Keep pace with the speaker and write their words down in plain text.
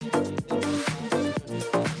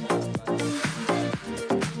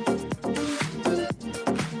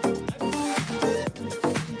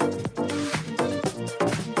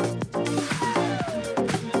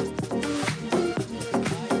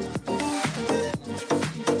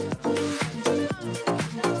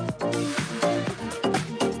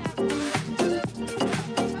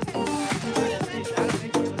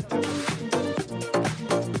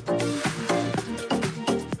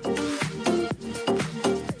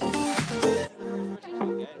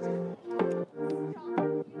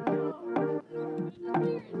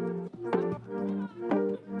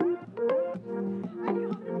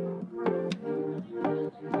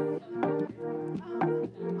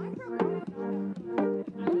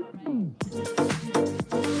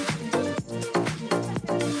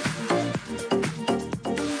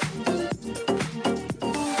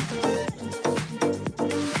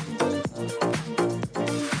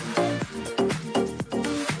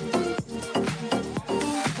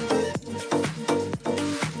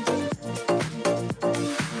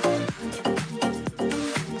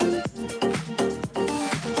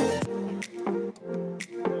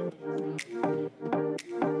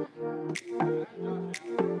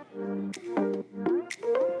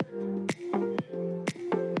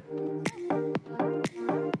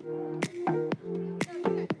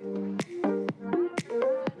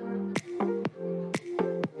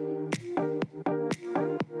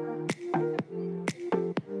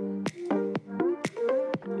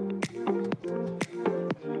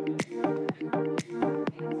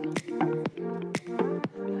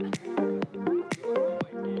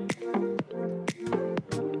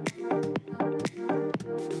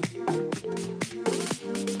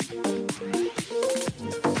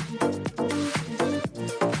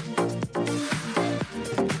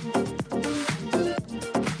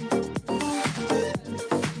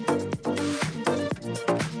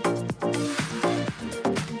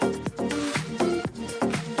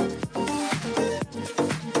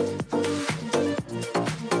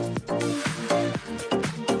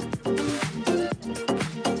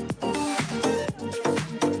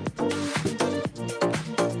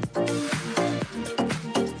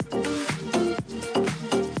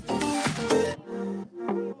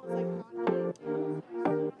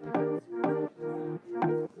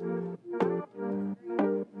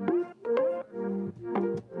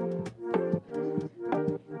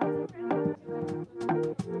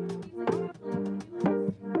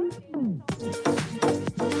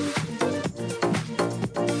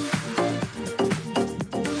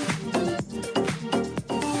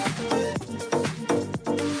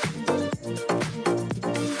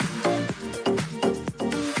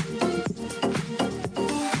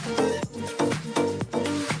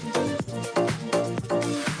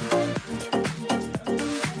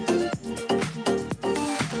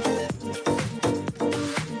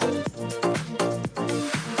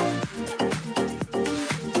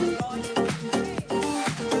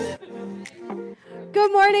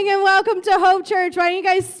Good morning and welcome to Hope Church. Why don't you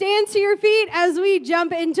guys stand to your feet as we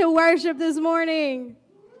jump into worship this morning?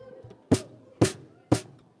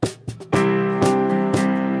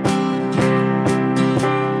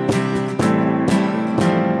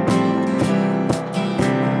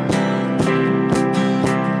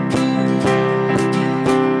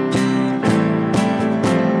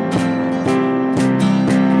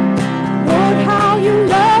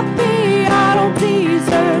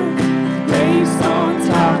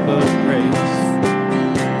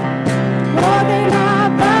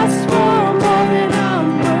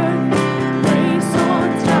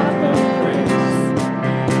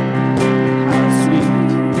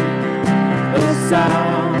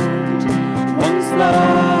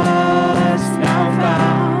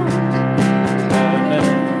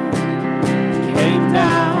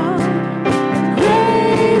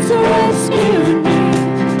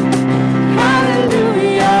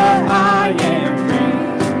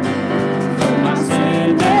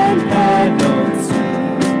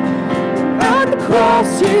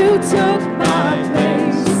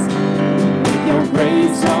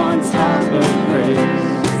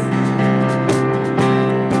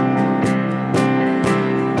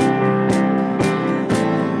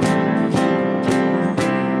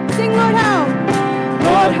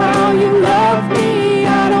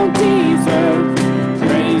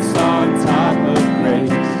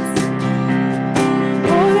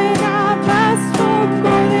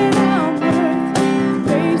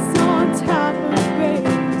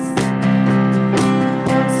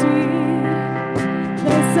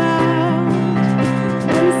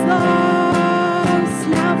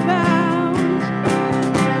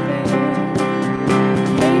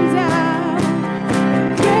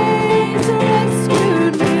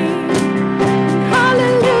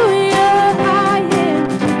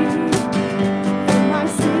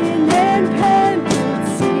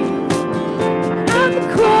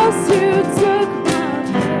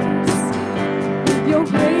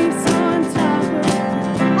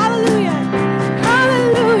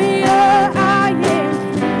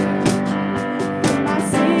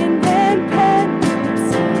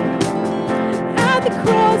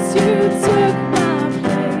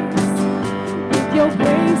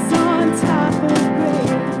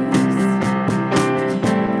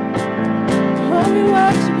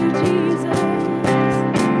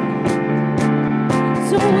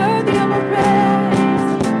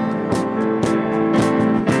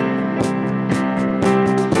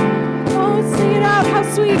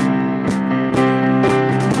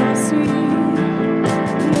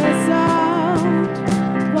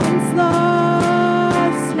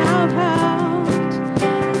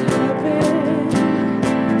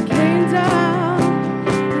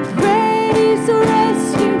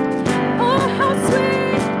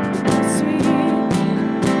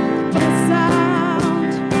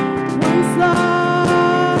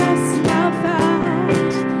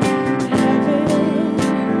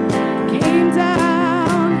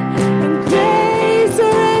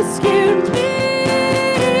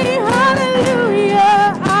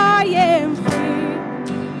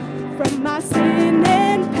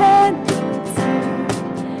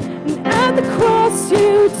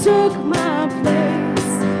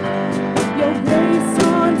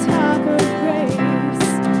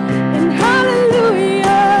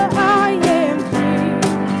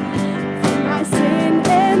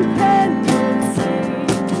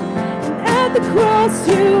 At the cross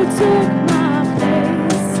you took my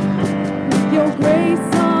place. With your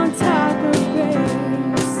grace on top of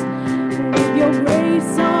grace. With your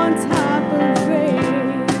grace on top of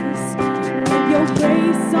grace. With your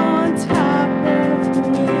grace on top of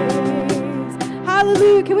grace.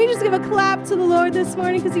 Hallelujah. Can we just give a clap to the Lord this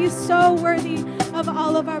morning because he is so worthy of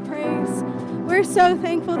all of our praise. We're so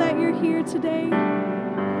thankful that you're here today.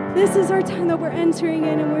 This is our time that we're entering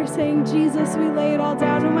in and we're saying, Jesus, we lay it all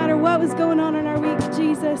down. No matter what was going on in our week,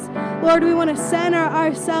 Jesus, Lord, we want to center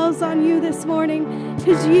ourselves on you this morning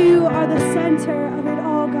because you are the center of it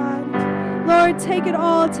all, God. Lord, take it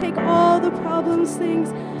all. Take all the problems,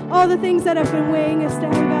 things, all the things that have been weighing us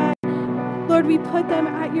down, God. Lord, we put them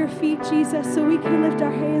at your feet, Jesus, so we can lift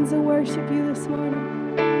our hands and worship you this morning.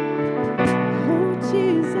 Oh,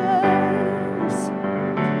 Jesus.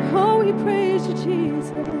 Oh, we praise you,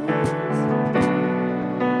 Jesus.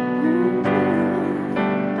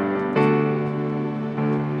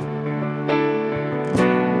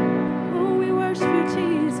 Oh, we worship you,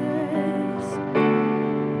 Jesus.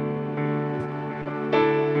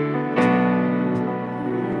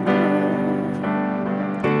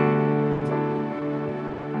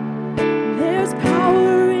 There's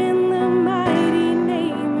power in the mighty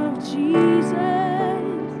name of Jesus.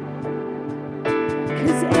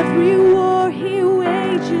 'Cause every war he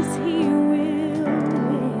wages, he will win.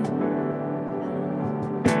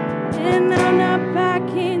 And I'm not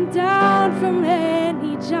backing down from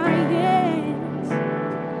any giant.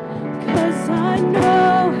 'Cause I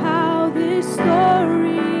know how this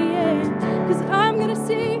story ends. 'Cause I'm gonna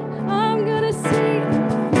see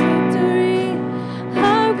victory.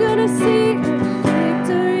 I'm gonna see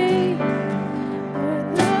victory. For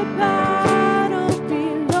the battle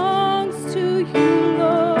belongs to you,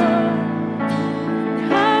 Lord.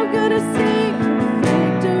 I'm gonna see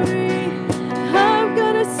victory. I'm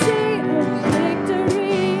gonna see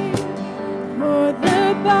victory. For the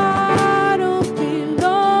battle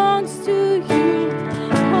belongs to you.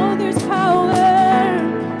 Oh, there's power.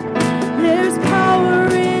 There's power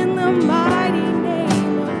in the mighty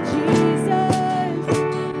name of Jesus.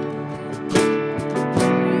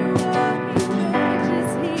 You are he wages,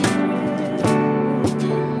 he will.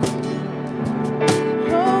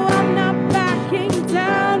 Oh, I'm not backing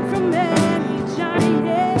down from any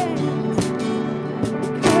giant.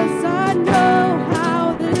 'Cause I know how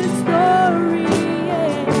this story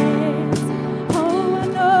ends. Oh,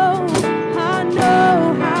 I know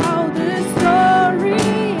how this story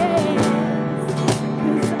ends.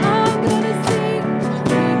 'Cause I'm gonna see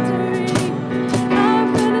victory. I'm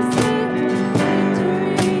gonna see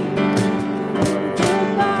victory. The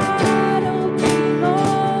battle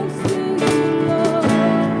belongs to you,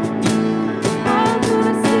 Lord. I'm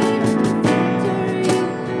gonna see victory.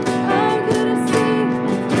 I'm gonna see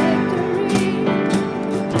victory.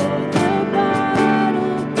 The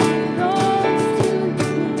battle belongs to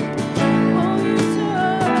you. Oh, you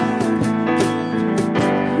took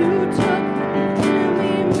what the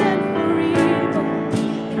enemy meant for evil,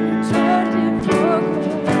 and you turned it for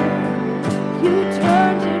good. You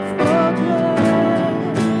turned it for good.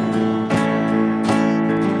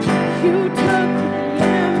 You took what the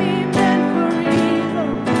enemy meant for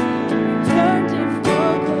evil, and you turned it for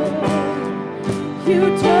good. You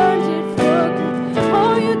turned it for good.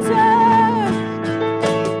 Oh, you took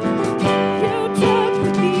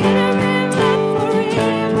what the enemy meant for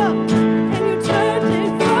evil, and you turned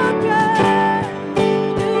it for good.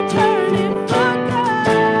 You turned it for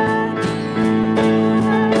good.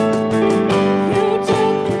 You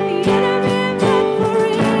took what the enemy meant for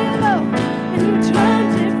evil, and you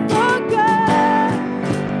turned it for good.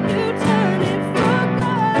 You turned it for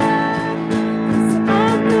good. 'Cause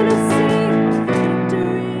I'm gonna see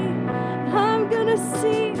victory.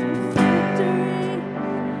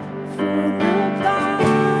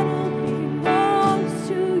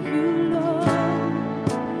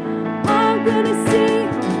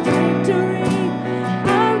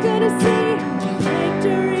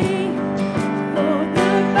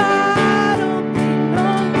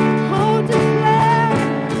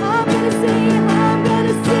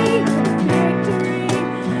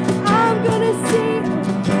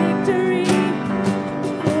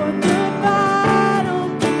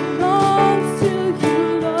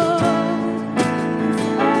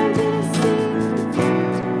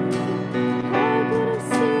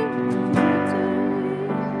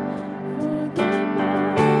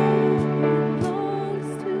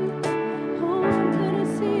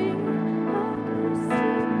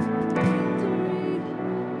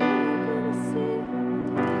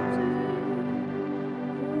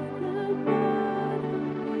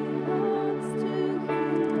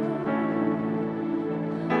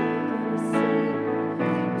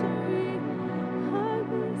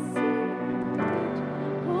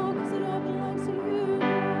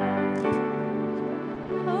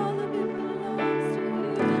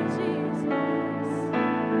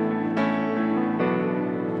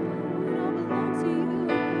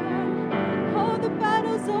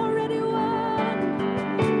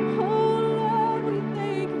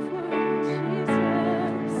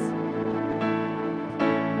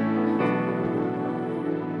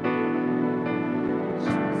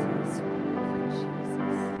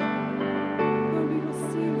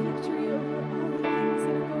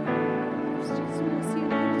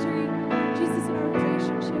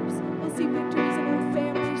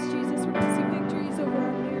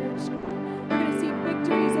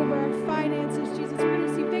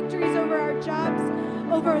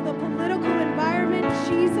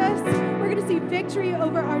 victory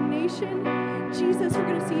over our nation. Jesus, we're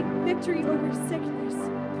going to see victory over sickness.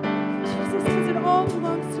 Jesus, because it all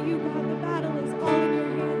belongs to you, God. The battle is all in your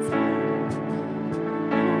hands, God.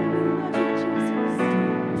 Oh, we love you, Jesus.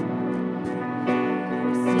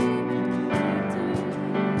 Receive victory.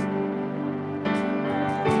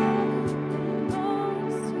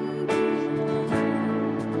 Oh, sweet Jesus.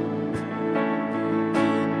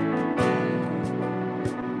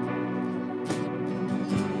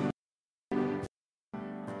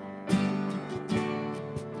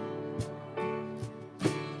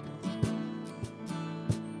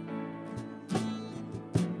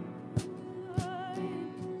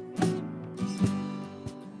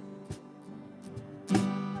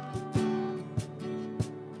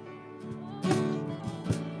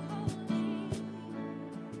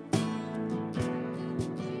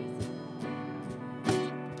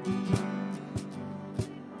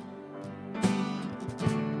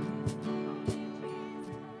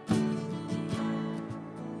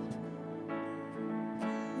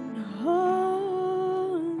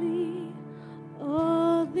 Holy,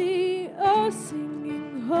 all the earth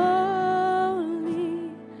singing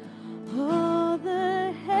holy, all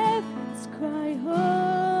the heavens cry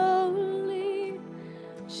holy,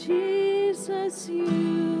 Jesus,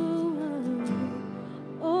 you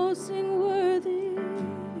alone, oh sing worthy,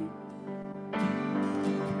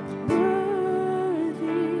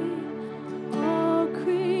 worthy, all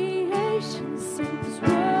creation sings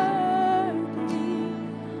worthy.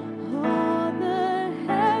 All the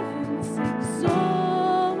heavens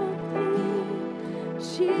exalt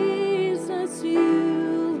thee, Jesus,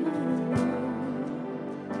 you alone.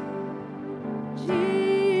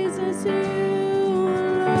 Jesus, you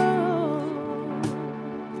alone.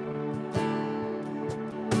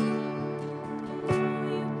 Oh,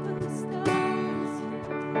 you put the stars.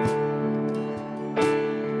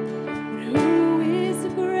 Who is the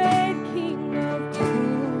great King of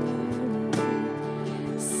glory?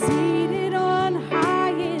 Seated on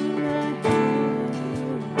high in the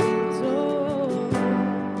heavens, oh,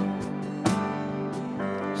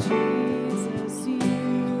 Jesus,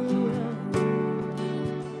 you alone.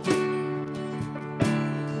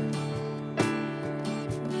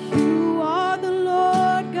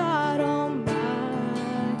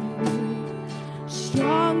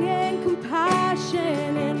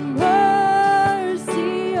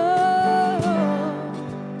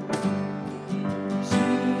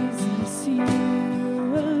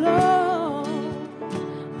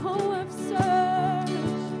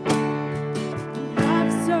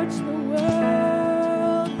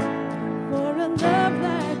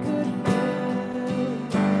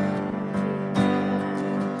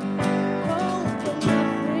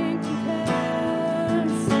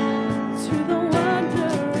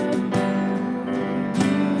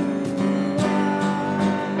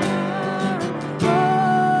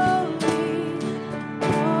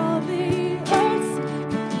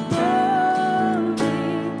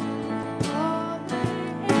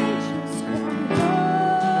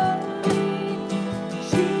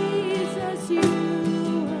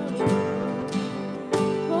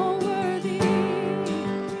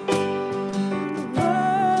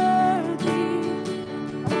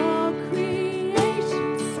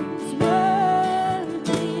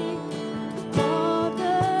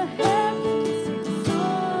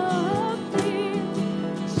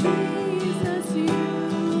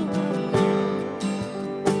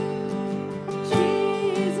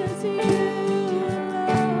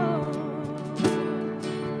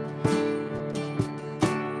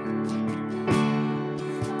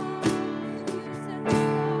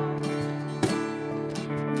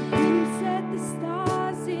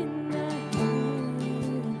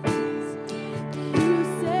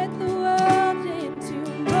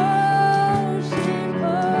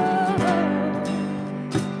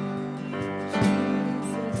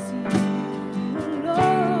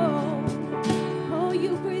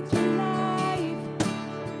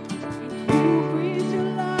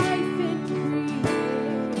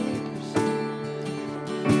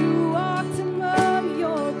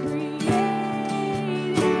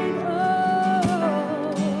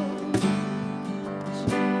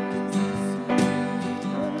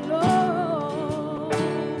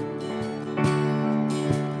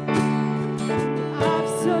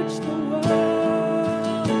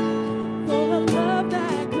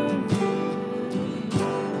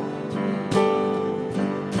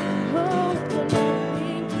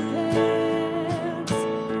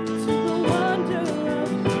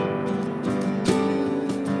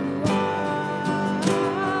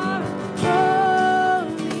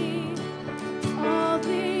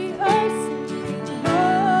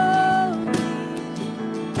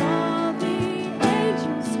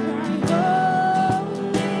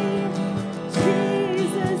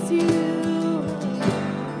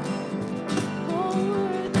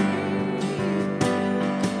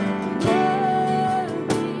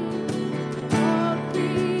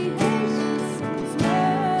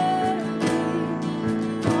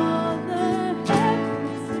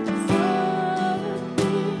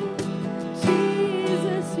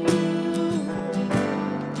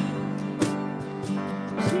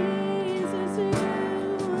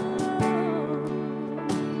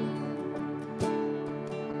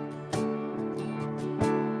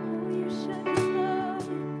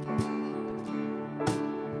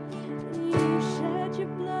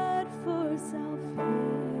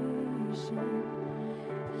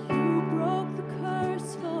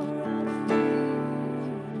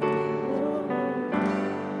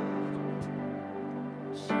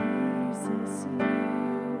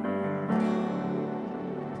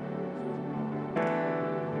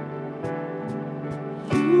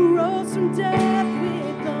 rose from death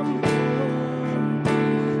with the Lord.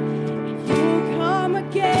 You'll come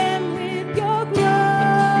again with your glory.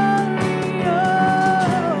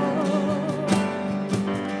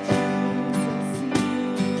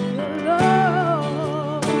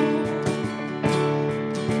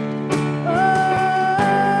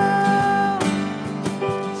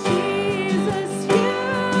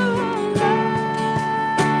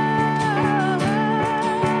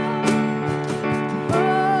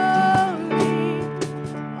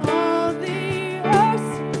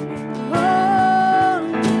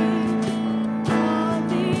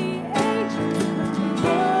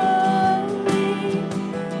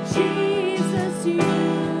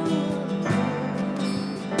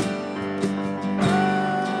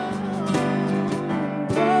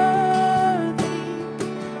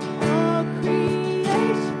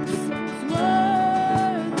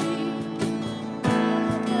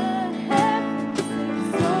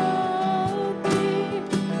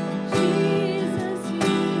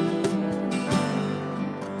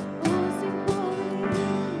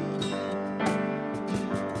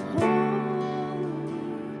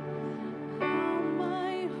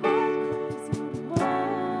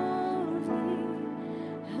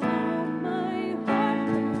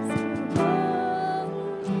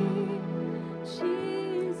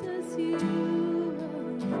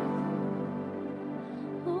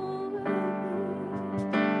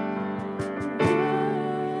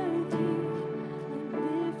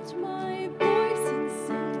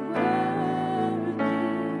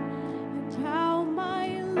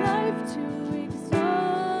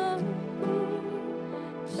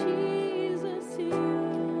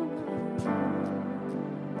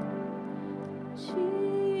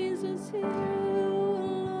 Jesus, you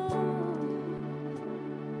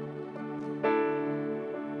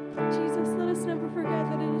Jesus, let us never forget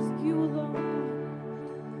that it is you alone,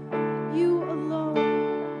 God. You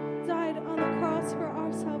alone died on the cross for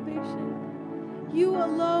our salvation. You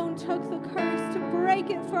alone took the curse to break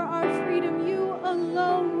it for our freedom. You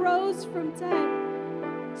alone rose from dead.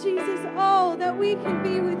 Jesus, oh, that we can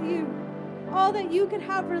be with you. Oh, that you can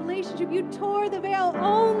have relationship. You tore the veil.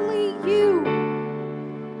 Only you.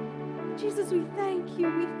 Jesus, we thank you.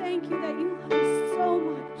 We thank you that you love us so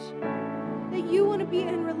much. That you want to be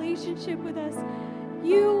in relationship with us.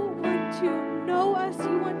 You want to know us.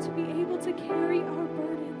 You want to be able to carry our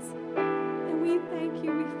burdens. And we thank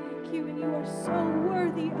you. We thank you. And you are so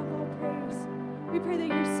worthy of all praise. We pray that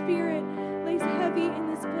your spirit lays heavy in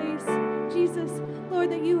this place. Jesus, Lord,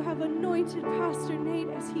 that you have anointed Pastor Nate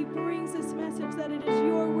as he brings this message, that it is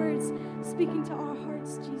your words speaking to our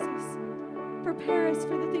hearts, Jesus. Prepare us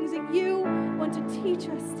for the things that you want to teach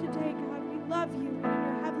us today, God. We love you. In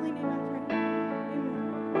your heavenly name I pray.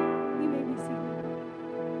 Amen. You may be seated.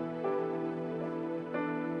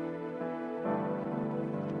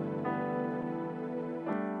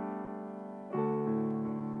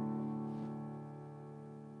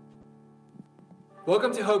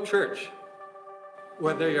 Welcome to Hope Church.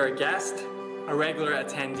 Whether you're a guest, a regular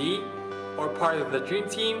attendee, or part of the Dream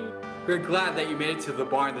Team, we're glad that you made it to the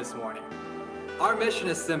barn this morning. Our mission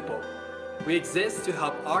is simple. We exist to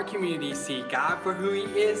help our community see God for who He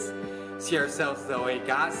is, see ourselves the way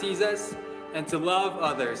God sees us, and to love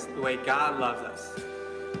others the way God loves us.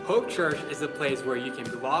 Hope Church is a place where you can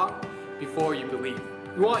belong before you believe.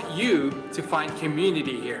 We want you to find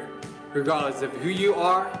community here, regardless of who you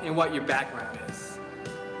are and what your background is.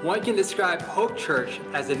 One can describe Hope Church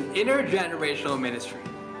as an intergenerational ministry.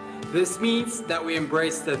 This means that we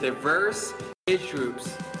embrace the diverse age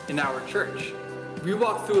groups in our church. We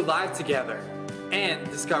walk through life together and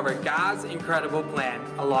discover God's incredible plan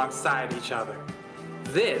alongside each other.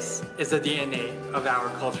 This is the DNA of our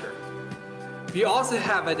culture. We also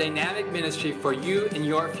have a dynamic ministry for you and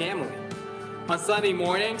your family. On Sunday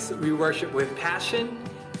mornings, we worship with passion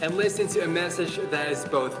and listen to a message that is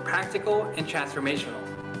both practical and transformational.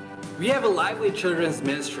 We have a lively children's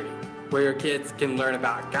ministry where your kids can learn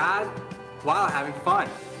about God while having fun.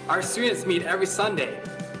 Our students meet every Sunday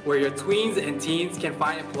where your tweens and teens can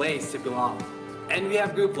find a place to belong. And we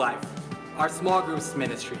have Group Life, our small groups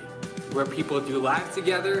ministry, where people do life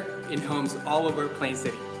together in homes all over Plain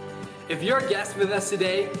City. If you're a guest with us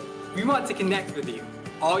today, we want to connect with you.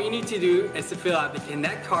 All you need to do is to fill out the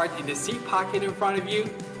Connect card in the seat pocket in front of you.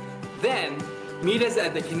 Then, meet us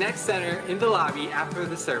at the Connect Center in the lobby after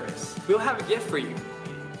the service. We'll have a gift for you.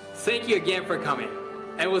 Thank you again for coming,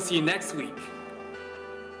 and we'll see you next week.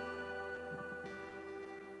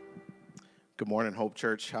 Good morning, Hope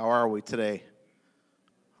Church. How are we today?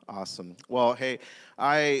 Awesome. Well, hey,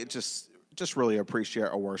 I just really appreciate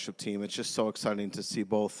our worship team. It's just so exciting to see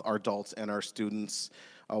both our adults and our students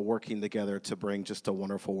working together to bring just a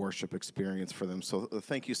wonderful worship experience for them. So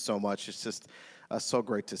thank you so much. It's just so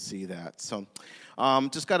great to see that. So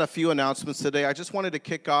just got a few announcements today. I just wanted to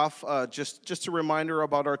kick off just a reminder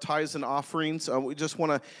about our tithes and offerings. We just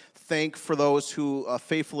want to thank for those who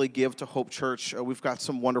faithfully give to Hope Church. We've got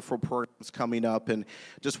some wonderful programs coming up, and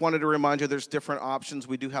just wanted to remind you there's different options.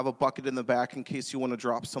 We do have a bucket in the back in case you want to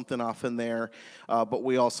drop something off in there, but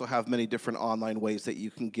we also have many different online ways that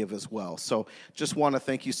you can give as well. So just want to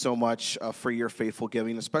thank you so much for your faithful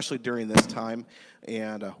giving, especially during this time.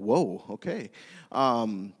 And whoa, okay.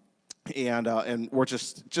 And we're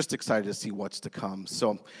just excited to see what's to come.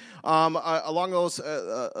 So along those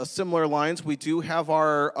similar lines, we do have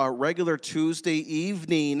our regular Tuesday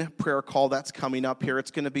evening prayer call that's coming up here.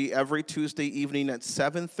 It's going to be every Tuesday evening at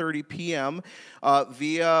 7:30 p.m.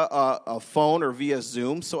 Via a phone or via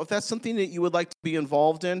Zoom. So if that's something that you would like to be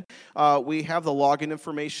involved in, we have the login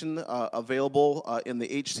information available in the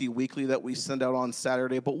HC Weekly that we send out on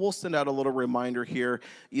Saturday, but we'll send out a little reminder here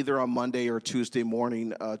either on Monday or Tuesday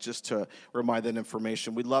morning just to remind that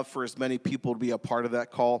information. We'd love for as many people to be a part of that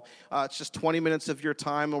call. It's just 20 minutes of your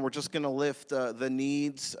time, and we're just going to lift the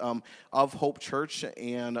needs of Hope Church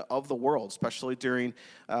and of the world, especially during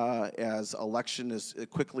as election is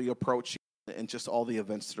quickly approaching. And just all the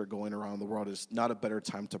events that are going around the world is not a better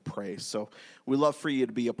time to pray. So we love for you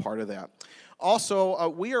to be a part of that. Also,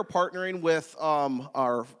 we are partnering with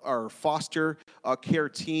our foster care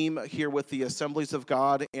team here with the Assemblies of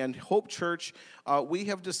God and Hope Church. We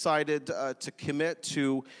have decided to commit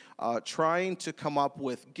to trying to come up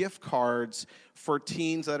with gift cards for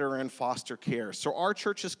teens that are in foster care. So our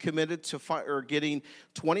church is committed to getting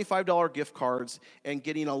 $25 gift cards and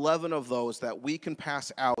getting 11 of those that we can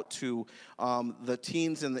pass out to the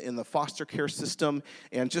teens in the foster care system,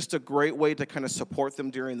 and just a great way to kind of support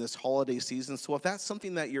them during this holiday season. So if that's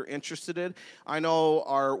something that you're interested in, I know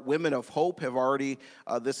our Women of Hope have already,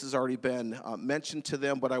 this has already been mentioned to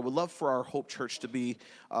them, but I would love for our Hope Church to be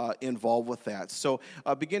involved with that. So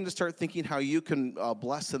begin to start thinking how you can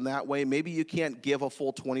bless in that way. Maybe you can't give a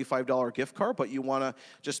full $25 gift card, but you want to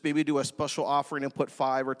just maybe do a special offering and put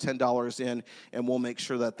 $5 or $10 in, and we'll make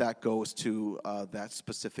sure that that goes to that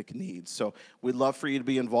specific need. So we'd love for you to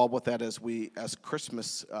be involved with that as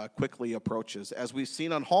Christmas quickly approaches. As we've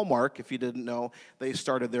seen on Hallmark, if you didn't know, they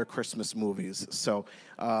started their Christmas movies. So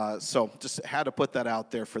just had to put that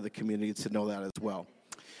out there for the community to know that as well.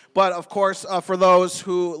 But, of course, for those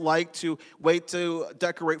who like to wait to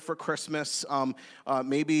decorate for Christmas,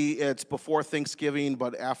 maybe it's before Thanksgiving,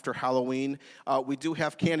 but after Halloween, we do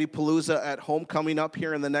have Candy Palooza at home coming up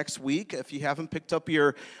here in the next week. If you haven't picked up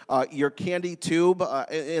your candy tube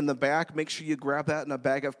in the back, make sure you grab that in a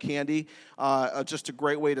bag of candy. Just a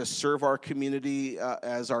great way to serve our community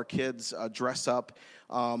as our kids dress up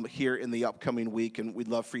here in the upcoming week, and we'd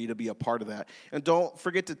love for you to be a part of that. And don't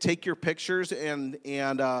forget to take your pictures and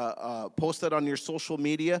post that on your social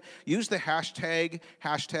media. Use the hashtag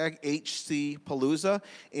HCPalooza,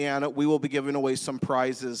 and we will be giving away some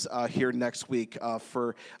prizes here next week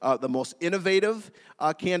for the most innovative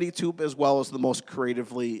candy tube as well as the most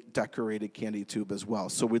creatively decorated candy tube as well.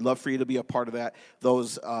 So we'd love for you to be a part of that.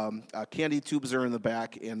 Those candy tubes are in the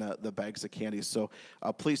back in the bags of candy, so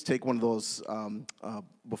please take one of those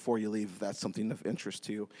before you leave if that's something of interest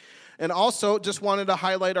to you. And also just wanted to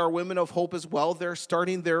highlight our Women of Hope as well. They're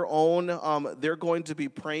starting their own, they're going to be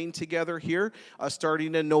praying together here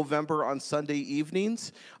starting in November on Sunday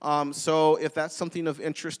evenings. So if that's something of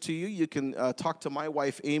interest to you, you can talk to my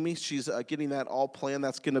wife Amy. She's getting that all planned.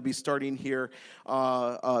 That's going to be starting here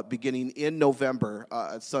beginning in November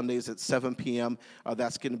at Sundays at 7 p.m.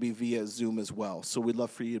 That's going to be via Zoom as well. So we'd love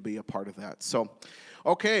for you to be a part of that. So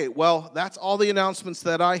okay, well, that's all the announcements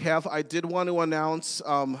that I have. I did want to announce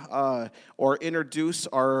or introduce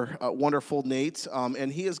our wonderful Nate,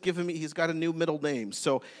 and he's got a new middle name.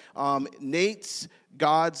 So Nate's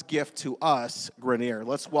God's gift to us, Grenier.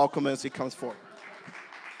 Let's welcome him as he comes forward.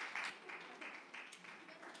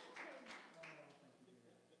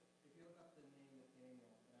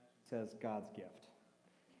 Says God's gift.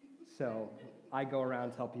 So I go around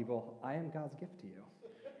and tell people, I am God's gift to you.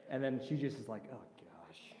 And then she just is like, oh,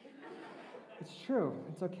 gosh. It's true.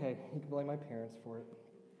 It's okay. You can blame my parents for it.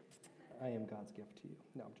 I am God's gift to you.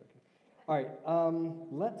 No, I'm joking. All right,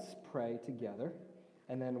 let's pray together,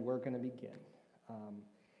 and then we're going to begin.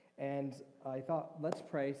 And I thought, let's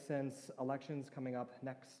pray since election's coming up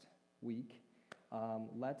next week.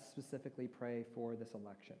 Let's specifically pray for this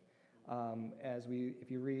election.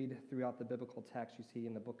 If you read throughout the biblical text, you see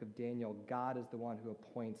in the book of Daniel, God is the one who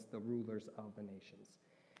appoints the rulers of the nations.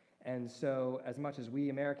 And so as much as we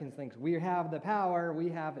Americans think we have the power,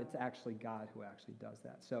 it's actually God who actually does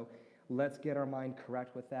that. So let's get our mind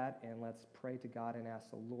correct with that, and let's pray to God and ask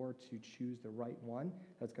the Lord to choose the right one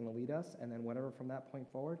that's going to lead us. And then whatever from that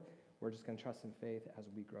point forward, we're just going to trust in faith as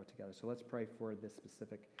we grow together. So let's pray for this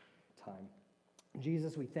specific time.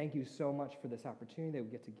 Jesus, we thank you so much for this opportunity that we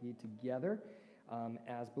get to be together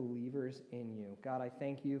as believers in you. God, I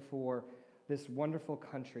thank you for this wonderful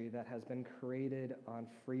country that has been created on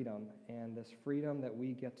freedom, and this freedom that we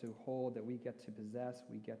get to hold, that we get to possess,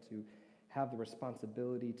 we get to have the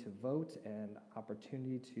responsibility to vote and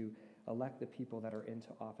opportunity to elect the people that are into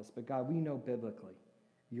office. But God, we know biblically,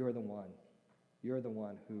 you're the one. You're the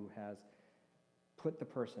one who has put the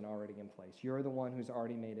person already in place. You're the one who's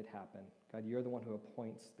already made it happen. God, you're the one who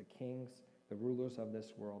appoints the kings, the rulers of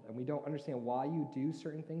this world. And we don't understand why you do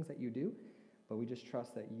certain things that you do, but we just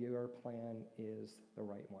trust that your plan is the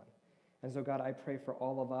right one. And so, God, I pray for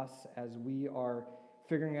all of us as we are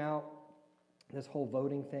figuring out this whole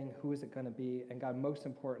voting thing, who is it going to be? And God, most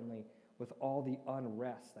importantly, with all the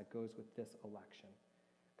unrest that goes with this election.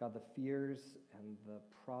 God, the fears and the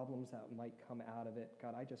problems that might come out of it,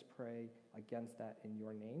 God, I just pray against that in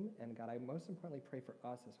your name. And God, I most importantly pray for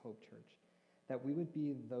us as Hope Church, that we would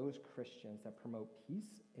be those Christians that promote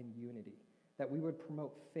peace and unity, that we would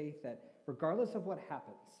promote faith that regardless of what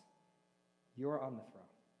happens, you're on the throne,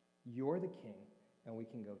 you're the king, and we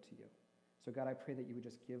can go to you. So God, I pray that you would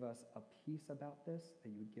just give us a peace about this, that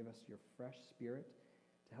you would give us your fresh spirit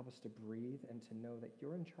to help us to breathe and to know that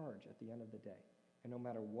you're in charge at the end of the day. And no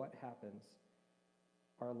matter what happens,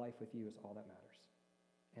 our life with you is all that matters.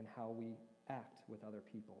 And how we act with other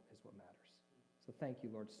people is what matters. So thank you,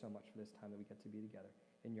 Lord, so much for this time that we get to be together.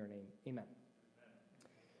 In your name, amen.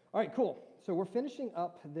 All right, cool. So we're finishing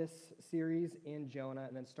up this series in Jonah,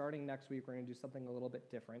 and then starting next week, we're going to do something a little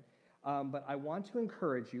bit different. But I want to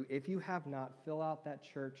encourage you, if you have not, fill out that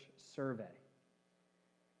church survey.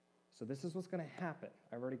 So this is what's going to happen.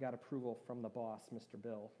 I've already got approval from the boss, Mr.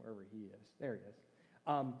 Bill, wherever he is. There he is.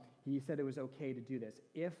 He said it was okay to do this.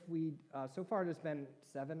 If we, so far there's been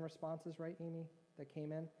 7 responses, right, Amy, that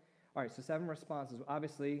came in? All right, so 7 responses.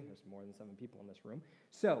 Obviously, there's more than 7 people in this room.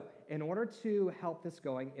 So in order to help this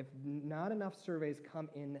going, if not enough surveys come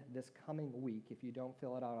in this coming week, if you don't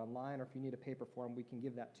fill it out online or if you need a paper form, we can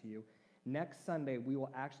give that to you. Next Sunday, we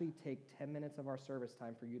will actually take 10 minutes of our service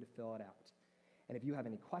time for you to fill it out. And if you have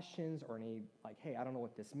any questions or any, like, hey, I don't know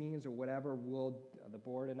what this means or whatever, the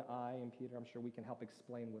board and I and Peter, I'm sure we can help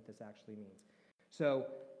explain what this actually means. So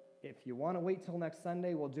if you want to wait till next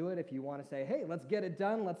Sunday, we'll do it. If you want to say, hey, let's get it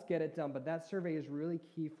done, let's get it done. But that survey is really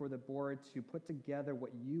key for the board to put together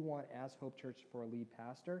what you want as Hope Church for a lead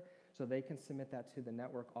pastor, so they can submit that to the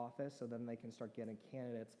network office, so then they can start getting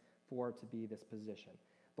candidates to be this position.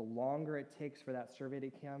 The longer it takes for that survey to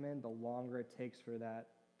come in, the longer it takes for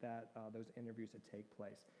those interviews to take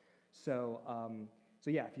place. So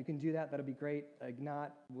yeah, if you can do that, that'll be great. If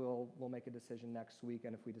not, we'll make a decision next week,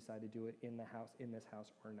 and if we decide to do it in this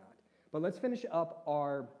house or not. But let's finish up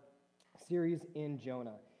our series in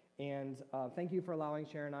Jonah. And thank you for allowing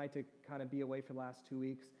Sharon and I to kind of be away for the last 2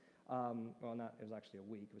 weeks. Well, not, it was actually a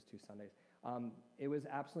week. It was 2 Sundays. It was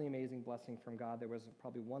absolutely amazing blessing from God. There was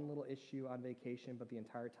probably one little issue on vacation, but the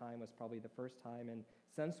entire time was probably the first time. And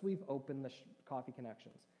since we've opened the Coffee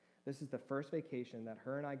Connections, this is the first vacation that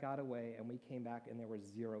her and I got away, and we came back, and there were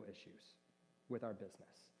 0 issues with our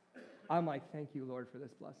business. I'm like, thank you, Lord, for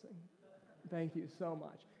this blessing. Thank you so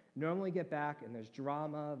much. Normally get back, and there's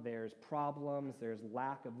drama, there's problems, there's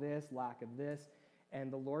lack of this,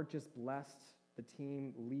 and the Lord just blessed the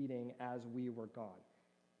team leading as we were gone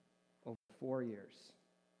over 4 years.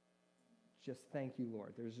 Just thank you,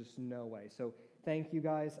 Lord. There's just no way. So thank you,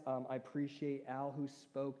 guys. I appreciate Al, who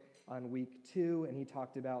spoke on week 2, and he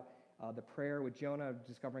talked about the prayer with Jonah,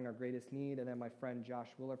 discovering our greatest need, and then my friend Josh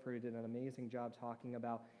Williford did an amazing job talking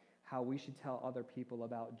about how we should tell other people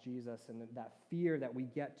about Jesus, and that fear that we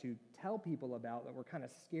get to tell people about, that we're kind of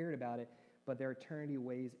scared about it, but their eternity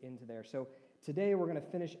weighs into there. So today we're going to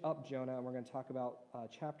finish up Jonah, and we're going to talk about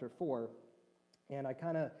chapter 4, and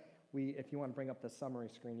if you want to bring up the summary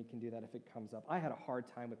screen, you can do that if it comes up. I had a hard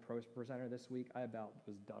time with Presenter this week. I about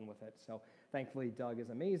was done with it. So thankfully, Doug is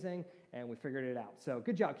amazing, and we figured it out. So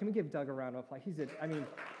good job. Can we give Doug a round of applause? He's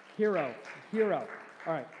hero.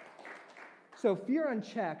 All right. So fear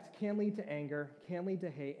unchecked can lead to anger, can lead to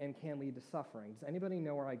hate, and can lead to suffering. Does anybody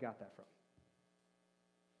know where I got that from?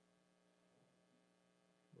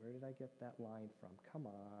 Where did I get that line from? Come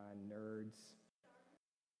on, nerds.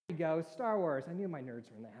 Go, Star Wars. I knew my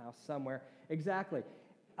nerds were in the house somewhere. Exactly.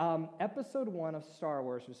 Episode 1 of Star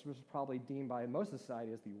Wars, which was probably deemed by most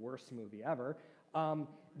society as the worst movie ever,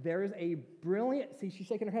 There is a brilliant, see, she's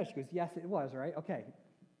shaking her head. She goes, yes, it was, right? Okay.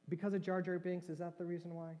 Because of Jar Jar Binks, is that the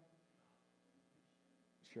reason why?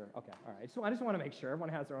 Sure, okay, all right. So I just want to make sure. Everyone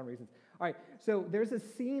has their own reasons. All right, so there's a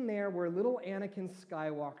scene there where little Anakin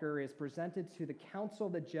Skywalker is presented to the Council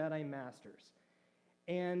of the Jedi Masters.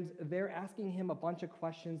 And they're asking him a bunch of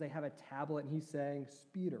questions. They have a tablet, and he's saying,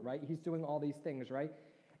 Speeder, right? He's doing all these things, right?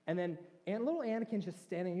 And then little Anakin's just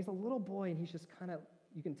standing. He's a little boy, and he's just kind of,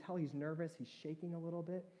 you can tell he's nervous. He's shaking a little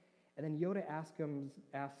bit. And then Yoda asks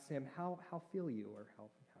him, how feel you, or how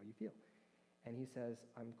you feel? And he says,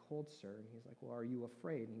 I'm cold, sir. And he's like, well, are you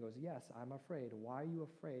afraid? And he goes, yes, I'm afraid. Why are you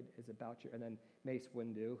afraid is about you. And then Mace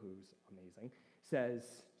Windu, who's amazing, says,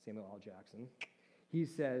 Samuel L. Jackson, he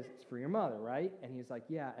says, it's for your mother, right? And he's like,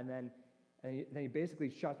 yeah. And then he basically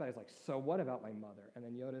shuts back. He's like, so what about my mother? And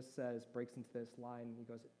then Yoda breaks into this line, and he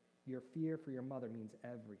goes, your fear for your mother means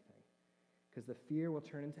everything. Because the fear will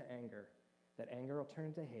turn into anger. That anger will turn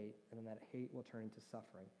into hate, and then that hate will turn into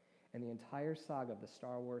suffering. And the entire saga of the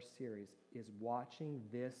Star Wars series is watching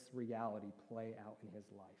this reality play out in his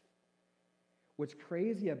life. What's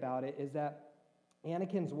crazy about it is that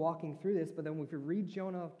Anakin's walking through this, but then if you read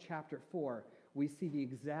Jonah chapter 4, we see the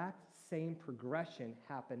exact same progression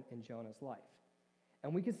happen in Jonah's life.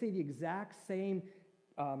 And we can see the exact same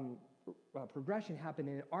progression happen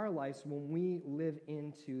in our lives when we live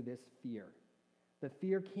into this fear. The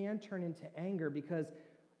fear can turn into anger because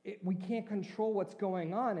we can't control what's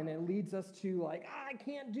going on, and it leads us to like, I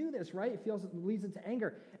can't do this, right? It leads into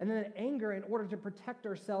anger. And then that anger, in order to protect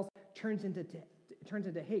ourselves, turns into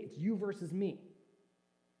hate. It's you versus me.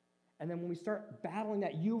 And then when we start battling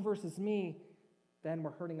that you versus me, then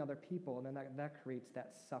we're hurting other people, and then that creates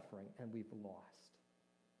that suffering, and we've lost.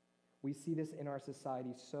 We see this in our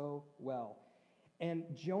society so well. And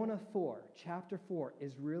Jonah 4, chapter 4,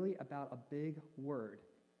 is really about a big word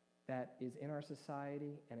that is in our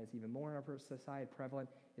society, and is even more in our society prevalent,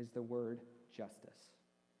 is the word justice.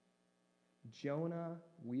 Jonah,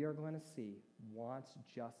 we are going to see, wants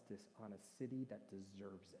justice on a city that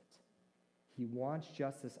deserves it. He wants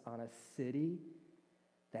justice on a city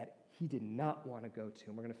that he did not want to go to.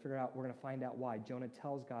 And we're going to find out why. Jonah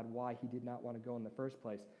tells God why he did not want to go in the first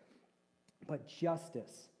place. But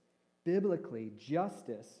justice, biblically,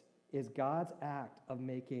 justice is God's act of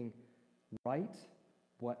making right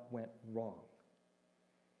what went wrong.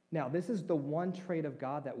 Now, this is the one trait of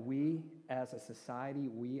God that we as a society,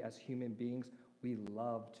 we as human beings, we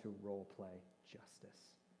love to role play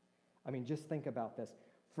justice. I mean, just think about this.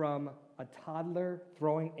 From a toddler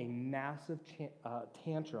throwing a massive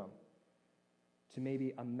tantrum to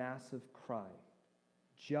maybe a massive crime.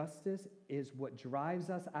 Justice is what drives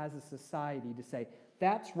us as a society to say,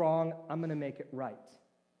 that's wrong, I'm going to make it right.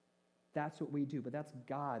 That's what we do, but that's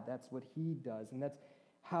God. That's what he does, and that's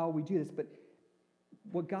how we do this. But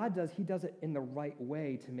what God does, he does it in the right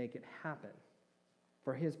way to make it happen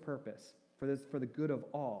for his purpose, for the good of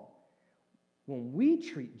all. When we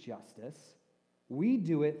treat justice, we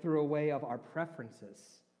do it through a way of our preferences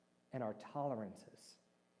and our tolerances.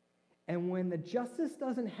 And when the justice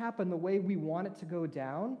doesn't happen the way we want it to go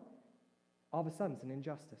down, all of a sudden it's an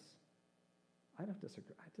injustice. I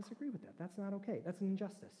disagree with that. That's not okay. That's an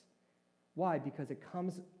injustice. Why? Because it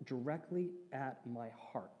comes directly at my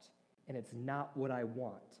heart, and it's not what I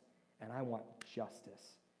want, and I want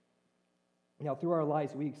justice. Now, through our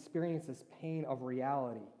lives, we experience this pain of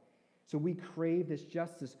reality. So we crave this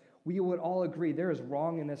justice. We would all agree there is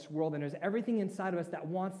wrong in this world, and there's everything inside of us that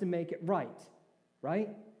wants to make it right?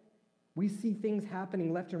 We see things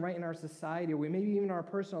happening left and right in our society, or maybe even in our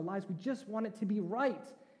personal lives. We just want it to be right.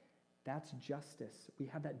 That's justice. We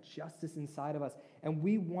have that justice inside of us, and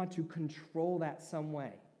we want to control that some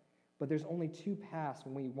way. But there's only two paths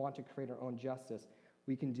when we want to create our own justice.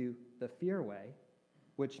 We can do the fear way,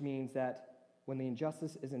 which means that when the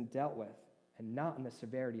injustice isn't dealt with, and not in the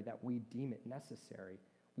severity that we deem it necessary,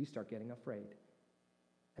 we start getting afraid.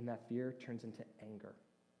 And that fear turns into anger.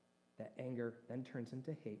 That anger then turns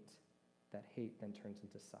into hate. That hate then turns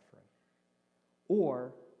into suffering.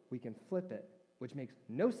 Or we can flip it, which makes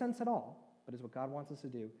no sense at all, but is what God wants us to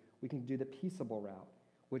do. We can do the peaceable route,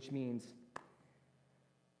 which means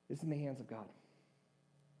this is in the hands of God.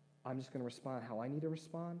 I'm just going to respond how I need to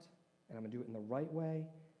respond, and I'm going to do it in the right way,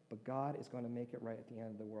 but God is going to make it right at the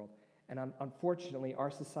end of the world. And unfortunately,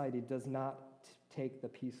 our society does not take the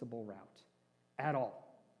peaceable route at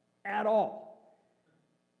all. At all.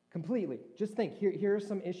 Completely. Just think, here are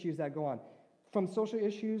some issues that go on. From social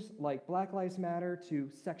issues like Black Lives Matter to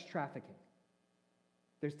sex trafficking.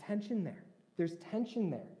 There's tension there. There's tension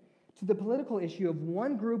there. To the political issue of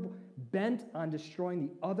one group bent on destroying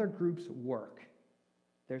the other group's work.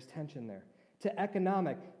 There's tension there. to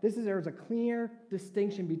economic. There's a clear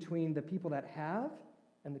distinction between the people that have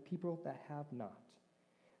and the people that have not.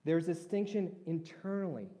 There's a distinction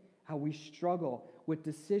internally, how we struggle with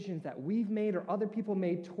decisions that we've made or other people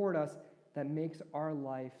made toward us that makes our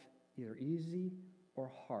life either easy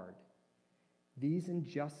or hard. These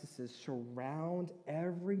injustices surround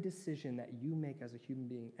every decision that you make as a human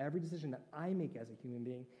being, every decision that I make as a human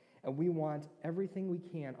being, and we want everything we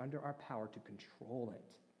can under our power to control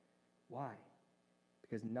it. Why?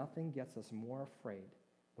 Because nothing gets us more afraid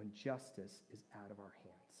when justice is out of our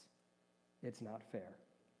hands. It's not fair.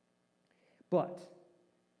 But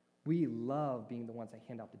we love being the ones that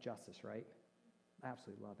hand out the justice, right? I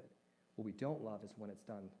absolutely love it. What we don't love is when it's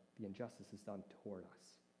done, the injustice is done toward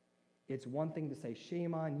us. It's one thing to say,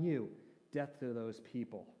 shame on you, death to those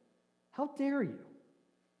people. How dare you?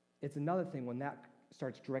 It's another thing when that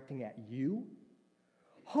starts directing at you.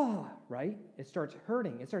 Right? It starts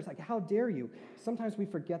hurting. It starts like, how dare you? Sometimes we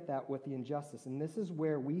forget that with the injustice. And this is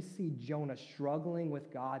where we see Jonah struggling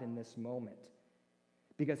with God in this moment.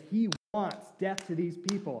 Because he wants death to these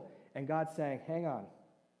people. And God's saying, hang on.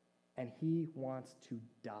 And he wants to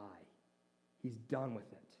die. He's done with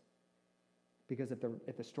it. Because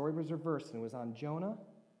if the story was reversed and it was on Jonah,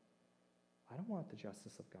 I don't want the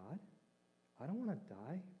justice of God. I don't want to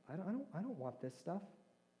die. I don't want this stuff.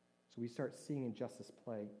 So we start seeing injustice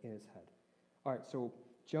play in his head. All right, so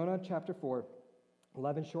Jonah chapter 4,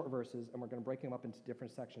 11 short verses, and we're going to break them up into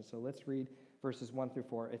different sections. So let's read verses 1 through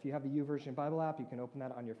 4. If you have the YouVersion Bible app, you can open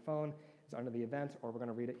that on your phone. It's under the events, or we're going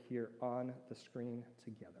to read it here on the screen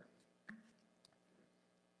together.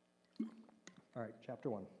 All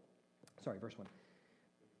right, verse 1.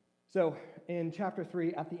 So in chapter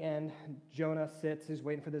 3, at the end, Jonah sits, he's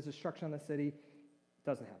waiting for this destruction on the city.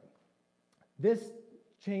 Doesn't happen. This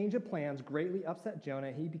change of plans greatly upset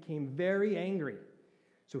Jonah. He became very angry.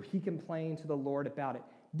 So he complained to the Lord about it.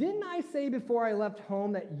 Didn't I say before I left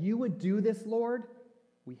home that you would do this, Lord?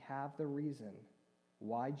 We have the reason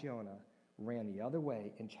why Jonah ran the other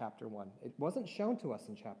way in chapter 1. It wasn't shown to us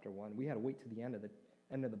in chapter 1. We had to wait to the end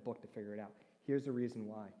of the book to figure it out. Here's the reason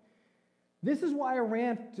why. This is why I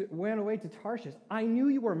ran away to Tarshish. I knew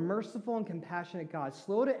you were merciful and compassionate God,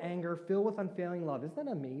 slow to anger, filled with unfailing love. Isn't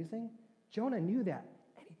that amazing? Jonah knew that,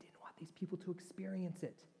 and he didn't want these people to experience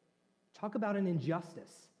it. Talk about an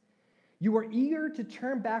injustice. You were eager to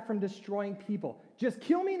turn back from destroying people. Just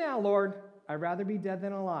kill me now, Lord. I'd rather be dead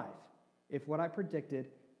than alive if what I predicted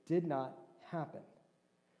did not happen.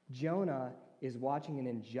 Jonah is watching an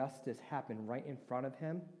injustice happen right in front of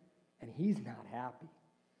him, and he's not happy.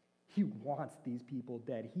 He wants these people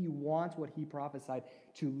dead. He wants what he prophesied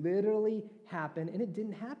to literally happen, and it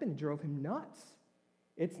didn't happen. It drove him nuts.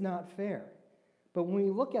 It's not fair. But when we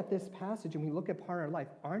look at this passage and we look at part of our life,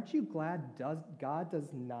 aren't you glad God does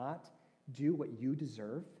not do what you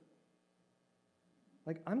deserve?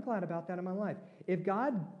 Like, I'm glad about that in my life. If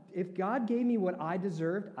God gave me what I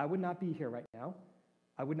deserved, I would not be here right now.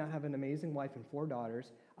 I would not have an amazing wife and 4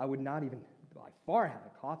 daughters. I would not even by far have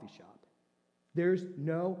a coffee shop. There's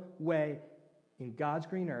no way in God's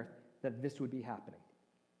green earth that this would be happening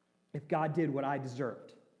if God did what I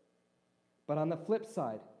deserved. But on the flip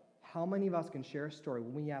side, how many of us can share a story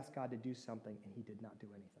when we ask God to do something and he did not do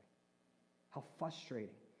anything? How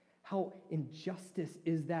frustrating. How injustice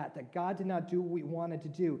is that God did not do what we wanted to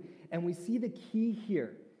do. And we see the key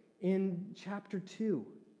here in chapter 2.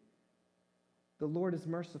 The Lord is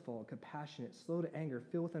merciful and compassionate, slow to anger,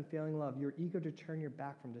 filled with unfailing love. You're eager to turn your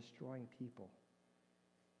back from destroying people.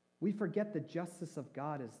 We forget the justice of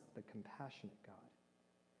God is the compassionate God.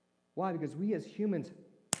 Why? Because we as humans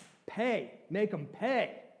make them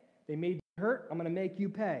pay. They made you hurt, I'm going to make you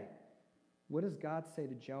pay. What does God say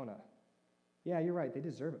to Jonah? Yeah, you're right, they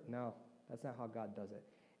deserve it. No, that's not how God does it.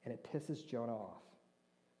 And it pisses Jonah off.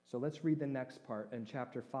 So let's read the next part in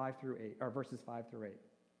chapter 5 through 8, or verses 5 through 8.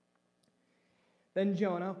 Then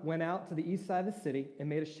Jonah went out to the east side of the city and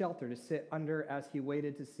made a shelter to sit under as he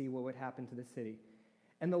waited to see what would happen to the city.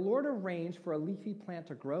 And the Lord arranged for a leafy plant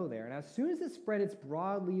to grow there. And as soon as it spread its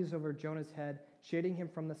broad leaves over Jonah's head, shading him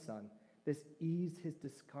from the sun, this eased his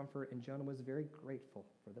discomfort, and Jonah was very grateful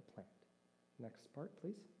for the plant. Next part,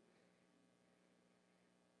 please.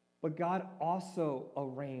 But God also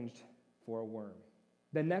arranged for a worm.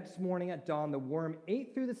 The next morning at dawn, the worm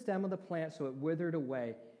ate through the stem of the plant so it withered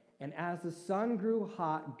away. And as the sun grew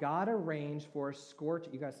hot, God arranged for a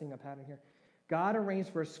you guys seeing a pattern here? God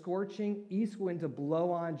arranged for a scorching east wind to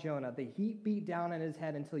blow on Jonah. The heat beat down on his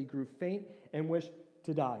head until he grew faint and wished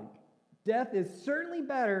to die. Death is certainly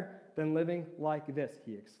better than living like this,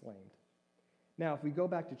 he exclaimed. Now, if we go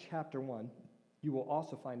back to chapter 1, you will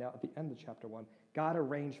also find out at the end of chapter 1, God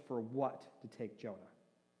arranged for what to take Jonah?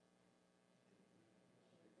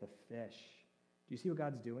 The fish. Do you see what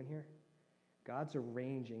God's doing here? God's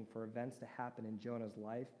arranging for events to happen in Jonah's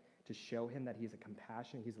life to show him that he's a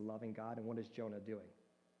compassionate, he's a loving God. And what is Jonah doing?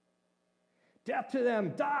 Death to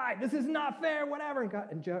them, die, this is not fair, whatever.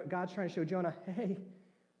 And God's trying to show Jonah, hey,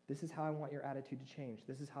 this is how I want your attitude to change.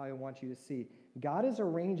 This is how I want you to see. God is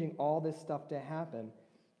arranging all this stuff to happen.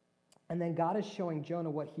 And then God is showing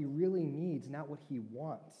Jonah what he really needs, not what he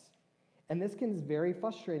wants. And this can be very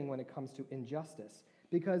frustrating when it comes to injustice,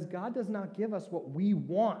 because God does not give us what we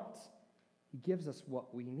want. He gives us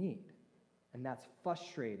what we need. And that's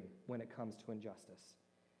frustrating when it comes to injustice.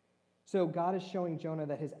 So God is showing Jonah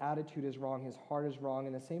that his attitude is wrong, his heart is wrong,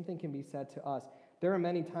 and the same thing can be said to us. There are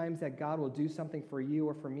many times that God will do something for you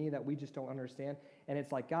or for me that we just don't understand, and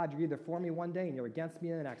it's like, God, you're either for me one day and you're against me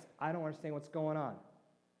the next. I don't understand what's going on.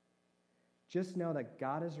 Just know that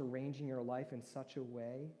God is arranging your life in such a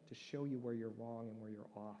way to show you where you're wrong and where you're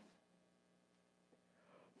off.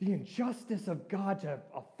 The injustice of God to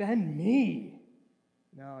offend me.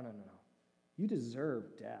 No. You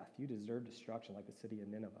deserve death. You deserve destruction like the city of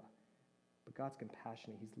Nineveh. But God's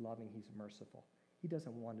compassionate. He's loving. He's merciful. He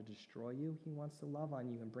doesn't want to destroy you. He wants to love on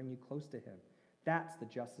you and bring you close to him. That's the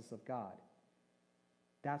justice of God.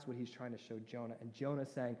 That's what he's trying to show Jonah. And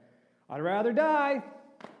Jonah's saying, I'd rather die.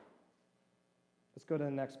 Let's go to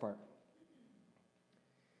the next part.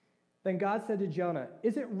 Then God said to Jonah,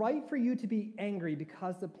 is it right for you to be angry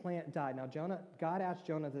because the plant died? Now, God asked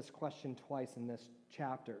Jonah this question twice in this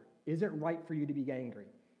chapter. Is it right for you to be angry?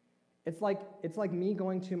 It's like me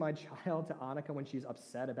going to my child, to Annika, when she's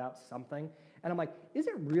upset about something, and I'm like, is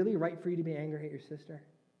it really right for you to be angry at your sister?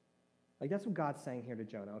 Like, that's what God's saying here to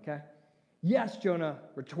Jonah, okay? Yes, Jonah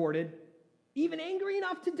retorted, even angry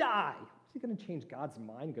enough to die. Is he going to change God's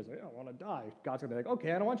mind because I don't want to die? God's going to be like,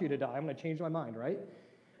 okay, I don't want you to die. I'm going to change my mind, right?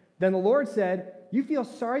 Then the Lord said, you feel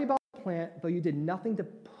sorry about the plant, though you did nothing to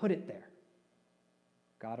put it there.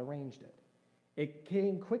 God arranged it. It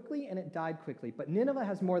came quickly and it died quickly. But Nineveh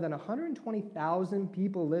has more than 120,000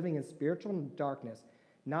 people living in spiritual darkness,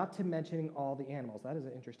 not to mention all the animals. That is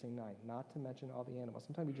an interesting line, not to mention all the animals.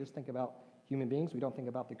 Sometimes we just think about human beings. We don't think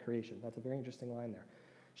about the creation. That's a very interesting line there.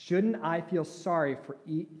 Shouldn't I feel sorry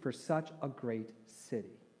for such a great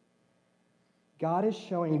city? God is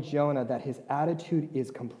showing Jonah that his attitude is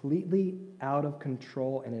completely out of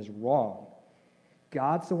control and is wrong.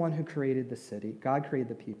 God's the one who created the city. God created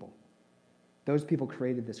the people. Those people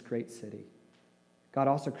created this great city. God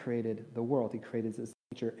also created the world. He created this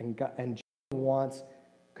nature, and Jonah wants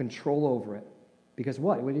control over it. Because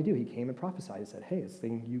what did he do? He came and prophesied. He said, hey, this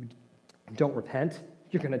thing, you don't repent,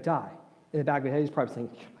 you're going to die. In the back of his head, he's probably saying,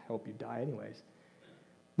 I hope you die anyways.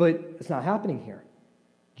 But it's not happening here.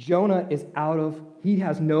 Jonah he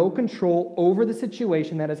has no control over the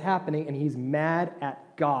situation that is happening, and he's mad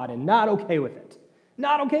at God and not okay with it.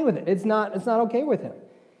 Not okay with it. It's not okay with him.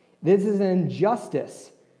 This is an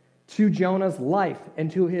injustice to Jonah's life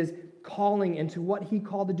and to his calling and to what he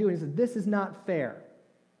called to do. And he says, this is not fair.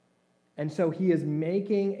 And so he is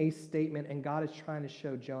making a statement, and God is trying to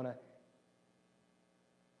show Jonah,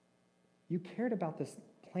 you cared about this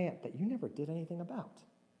plant that you never did anything about.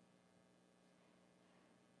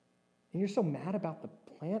 And you're so mad about the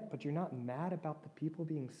plant, but you're not mad about the people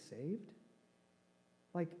being saved?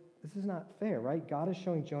 Like, this is not fair, right? God is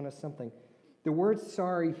showing Jonah something. The word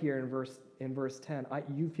sorry here in verse 10,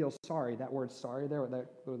 you feel sorry, that word sorry there,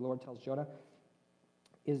 that the Lord tells Jonah,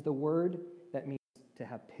 is the word that means to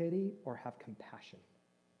have pity or have compassion.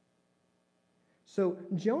 So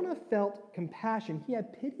Jonah felt compassion. He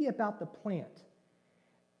had pity about the plant.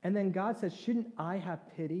 And then God says, shouldn't I have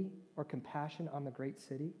pity or compassion on the great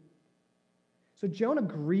city? So Jonah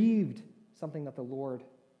grieved something that the Lord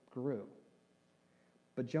grew.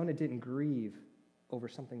 But Jonah didn't grieve over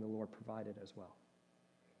something the Lord provided as well.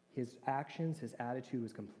 His actions, his attitude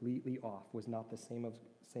was completely off, was not the same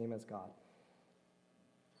as God.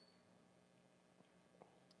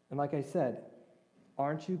 And like I said,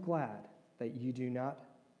 aren't you glad that you're not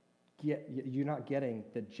getting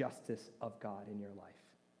the justice of God in your life?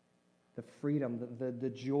 The freedom, the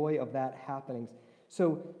joy of that happening.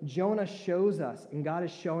 So Jonah shows us, and God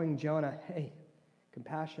is showing Jonah, hey,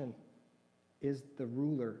 compassion is the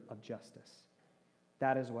ruler of justice.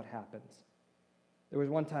 That is what happens. There was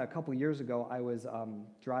one time, a couple years ago, I was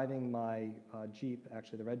driving my Jeep,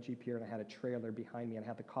 actually the red Jeep here, and I had a trailer behind me, and I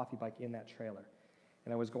had the coffee bike in that trailer.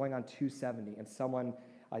 And I was going on 270, and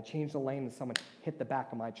I changed the lane, and someone hit the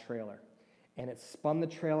back of my trailer. And it spun the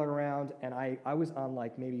trailer around, and I was on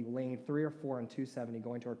like maybe lane 3 or 4 on 270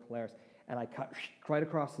 going toward Polaris, and I cut right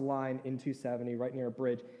across the line in 270, right near a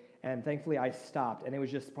bridge, And thankfully, I stopped, and it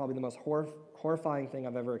was just probably the most horrifying thing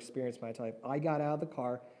I've ever experienced in my life. I got out of the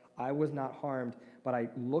car. I was not harmed, but I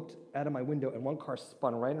looked out of my window, and one car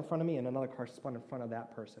spun right in front of me, and another car spun in front of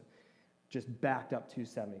that person. Just backed up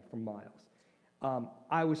 270 for miles.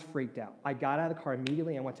 I was freaked out. I got out of the car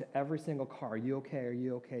immediately and went to every single car. Are you okay? Are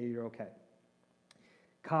you okay? You're okay.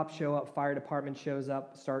 Cops show up, fire department shows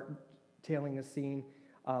up, start tailing the scene.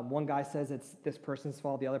 One guy says it's this person's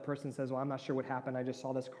fault. The other person says, well, I'm not sure what happened. I just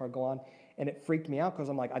saw this car go on. And it freaked me out because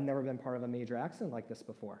I'm like, I've never been part of a major accident like this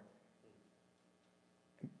before.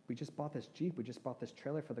 We just bought this Jeep. We just bought this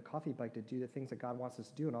trailer for the coffee bike to do the things that God wants us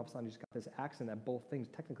to do. And all of a sudden, you just got this accident that both things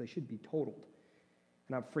technically should be totaled.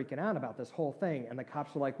 And I'm freaking out about this whole thing. And the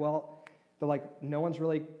cops are like, well, they're like, no one's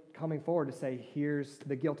really coming forward to say, here's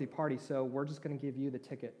the guilty party, so we're just going to give you the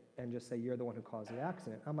ticket and just say you're the one who caused the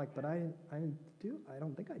accident. I'm like, but I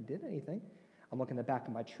don't think I did anything. I'm looking at the back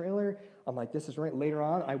of my trailer. I'm like, this is right. Later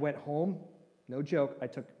on, I went home. No joke. I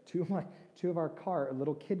took two of our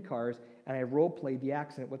little kid cars, and I role played the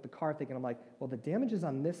accident with the car, thinking, I'm like, well, the damage is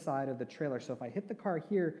on this side of the trailer, so if I hit the car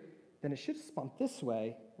here, then it should have spun this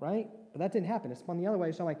way, right? But that didn't happen. It spun the other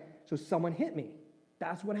way. So I'm like, so someone hit me.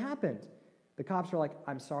 That's what happened. The cops are like,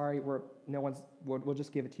 I'm sorry, we'll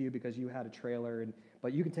just give it to you because you had a trailer,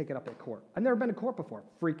 but you can take it up at court. I've never been to court before.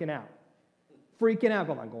 Freaking out,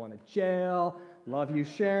 I'm going to jail. Love you,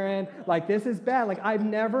 Sharon. Like, this is bad. Like, I've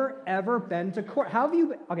never, ever been to court. How have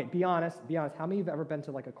you, okay, be honest. How many of you have ever been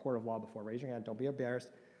to like a court of law before? Raise your hand. Don't be embarrassed.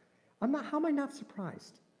 How am I not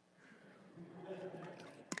surprised?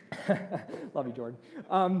 Love you, Jordan.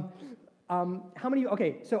 How many,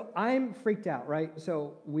 okay, so I'm freaked out, right?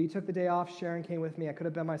 So we took the day off. Sharon came with me. I could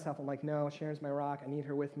have been myself. I'm like, no, Sharon's my rock. I need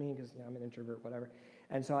her with me because I'm an introvert, whatever.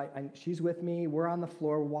 And so she's with me. We're on the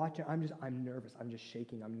floor. We're watching. I'm nervous. I'm just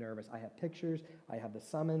shaking. I'm nervous. I have pictures. I have the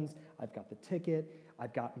summons. I've got the ticket.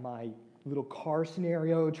 I've got my little car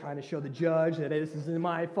scenario trying to show the judge that this isn't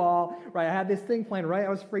my fault, right? I had this thing planned, right? I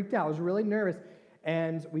was freaked out. I was really nervous.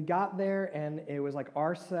 And we got there, and it was like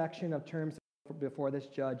our section of terms before this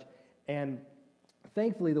judge. And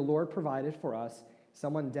thankfully, the Lord provided for us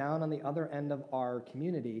someone down on the other end of our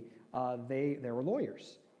community. They were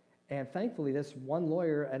lawyers. And thankfully, this one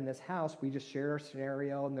lawyer in this house, we just shared our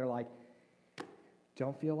scenario, and they're like,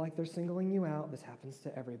 don't feel like they're singling you out. This happens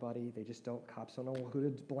to everybody. Cops don't know who to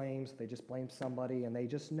blame, so they just blame somebody, and they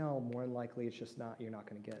just know more than likely you're not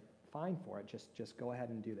going to get fined for it. Just go ahead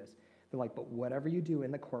and do this. They're like, but whatever you do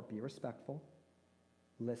in the court, be respectful,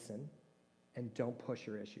 listen, and don't push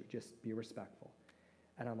your issue. Just be respectful.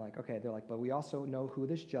 And I'm like, okay. They're like, but we also know who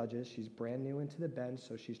this judge is. She's brand new into the bench,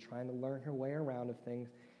 so she's trying to learn her way around of things.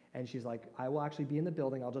 And she's like, I will actually be in the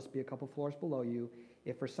building. I'll just be a couple floors below you.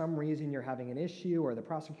 If for some reason you're having an issue or the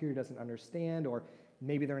prosecutor doesn't understand, or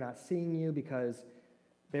maybe they're not seeing you because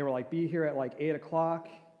they were like, be here at like 8 o'clock.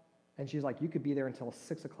 And she's like, you could be there until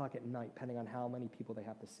 6 o'clock at night, depending on how many people they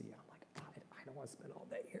have to see. I'm like, I don't want to spend all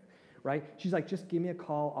day here, right? She's like, just give me a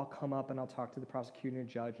call. I'll come up and I'll talk to the prosecutor and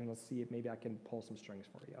judge, and let's see if maybe I can pull some strings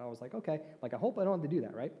for you. I was like, okay. Like, I hope I don't have to do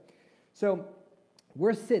that, right? So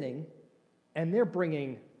we're sitting, and they're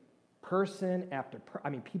bringing person after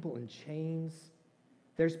people in chains.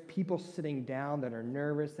 There's people sitting down that are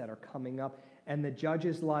nervous, that are coming up, and the judge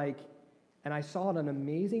is like, and I saw an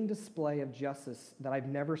amazing display of justice that I've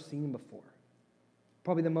never seen before.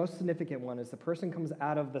 Probably the most significant one is the person comes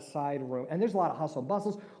out of the side room, and there's a lot of hustle and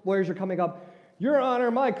bustles. Lawyers are coming up. Your Honor,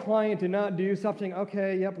 my client did not do something.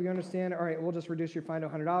 Okay, yep, we understand. All right, we'll just reduce your fine to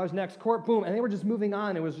 $100. Next court, boom. And they were just moving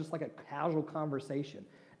on. It was just like a casual conversation.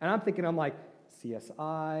 And I'm like,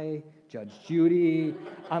 CSI, Judge Judy.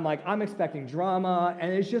 I'm expecting drama.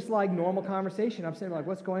 And it's just like normal conversation. I'm saying, like,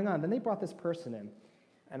 what's going on? Then they brought this person in.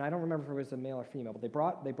 And I don't remember if it was a male or female, but they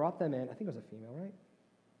brought them in. I think it was a female, right?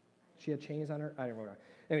 She had chains on her. I don't remember.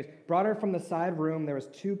 Anyways, brought her from the side room. There was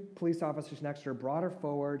 2 police officers next to her. Brought her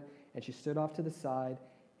forward, and she stood off to the side.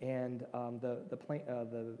 And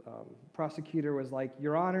the prosecutor was like,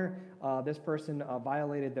 Your Honor, this person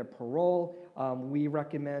violated their parole. We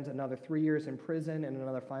recommend another 3 years in prison and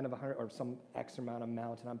another fine of $100 or some X amount. And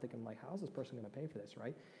I'm thinking, like, how is this person going to pay for this,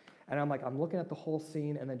 right? And I'm looking at the whole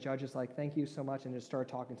scene, and the judge is like, thank you so much, and just started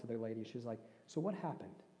talking to the lady. She's like, so what happened?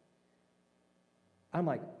 I'm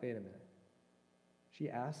like, wait a minute. She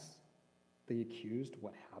asked the accused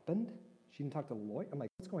what happened? She didn't talk to the lawyer? I'm like,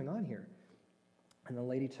 what's going on here? And the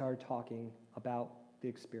lady started talking about the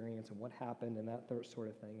experience and what happened and that sort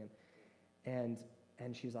of thing. And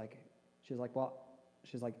she's like,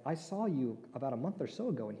 I saw you about a month or so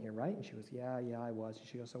ago in here, right? And she goes, yeah, I was. And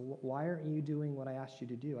she goes, so why aren't you doing what I asked you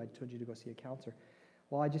to do? I told you to go see a counselor.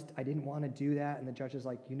 Well, I didn't want to do that. And the judge is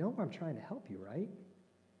like, I'm trying to help you, right?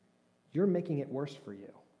 you're making it worse for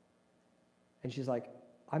you. And she's like,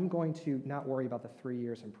 I'm going to not worry about the 3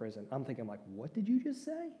 years in prison. I'm thinking, like, what did you just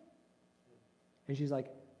say? And she's like,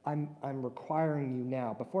 I'm requiring you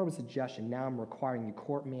now. Before it was a suggestion, now I'm requiring you,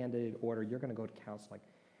 court-mandated order. You're going to go to counseling.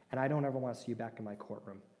 And I don't ever want to see you back in my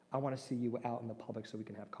courtroom. I want to see you out in the public so we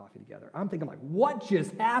can have coffee together. I'm thinking, like, what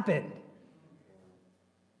just happened?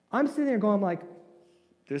 I'm sitting there going, like,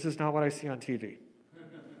 this is not what I see on TV.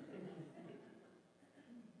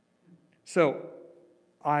 So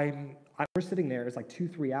we're sitting there, it's like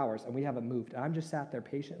 2-3 hours, and we haven't moved. And I'm just sat there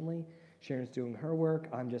patiently. Sharon's doing her work.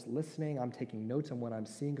 I'm just listening. I'm taking notes on what I'm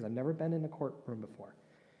seeing because I've never been in a courtroom before.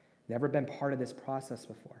 Never been part of this process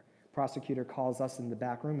before. Prosecutor calls us in the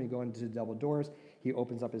back room. We go into the double doors. He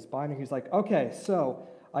opens up his binder. He's like, okay, so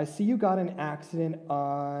I see you got an accident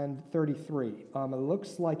on 33. It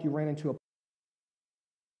looks like you ran into a...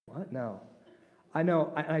 What? No. I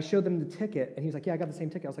know. I showed them the ticket, and he's like, yeah, I got the same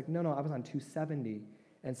ticket. I was like, no, I was on 270,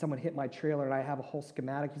 and someone hit my trailer, and I have a whole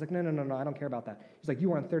schematic. He's like, no, I don't care about that. He's like, you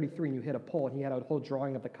were on 33, and you hit a pole, and he had a whole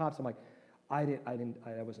drawing of the cops. I'm like,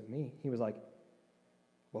 that wasn't me. He was like,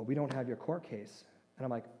 well, we don't have your court case. And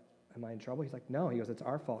I'm like, am I in trouble? He's like, no. He goes, it's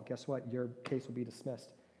our fault. Guess what? Your case will be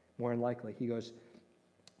dismissed, more than likely. He goes,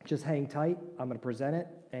 just hang tight. I'm going to present it,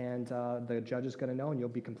 and the judge is going to know, and you'll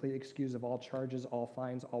be completely excused of all charges, all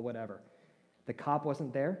fines, all whatever. The cop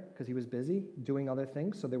wasn't there because he was busy doing other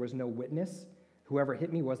things, so there was no witness. Whoever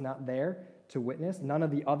hit me was not there to witness. None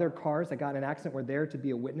of the other cars that got in an accident were there to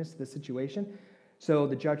be a witness to the situation. So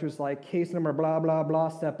the judge was like, case number blah, blah, blah,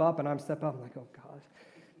 step up, and I'm step up. I'm like, oh, God,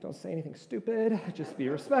 don't say anything stupid. Just be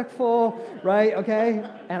respectful, right? Okay?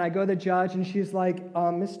 And I go to the judge, and she's like,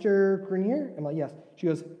 Mr. Grenier? I'm like, yes. She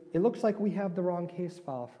goes, it looks like we have the wrong case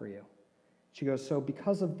file for you. She goes, so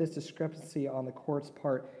because of this discrepancy on the court's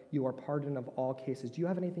part, you are pardoned of all cases. Do you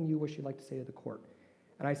have anything you wish you'd like to say to the court?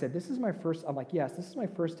 And I said, I'm like, yes, this is my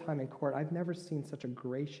first time in court. I've never seen such a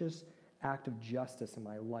gracious act of justice in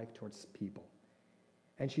my life towards people.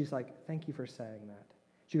 And she's like, thank you for saying that.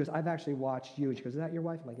 She goes, I've actually watched you. And she goes, is that your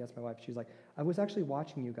wife? I'm like, yes, my wife. She's like, I was actually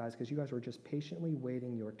watching you guys because you guys were just patiently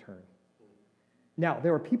waiting your turn. Now,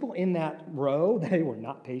 there were people in that row that were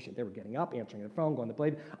not patient. They were getting up, answering the phone, going to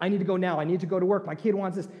blade. I need to go now. I need to go to work. My kid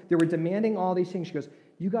wants this. They were demanding all these things. She goes,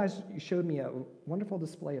 you guys showed me a wonderful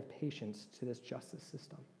display of patience to this justice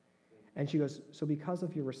system. And she goes, so because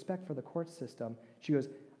of your respect for the court system, she goes,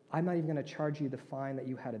 I'm not even going to charge you the fine that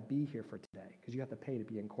you had to be here for today because you have to pay to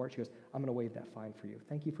be in court. She goes, I'm going to waive that fine for you.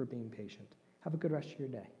 Thank you for being patient. Have a good rest of your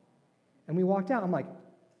day. And we walked out. I'm like,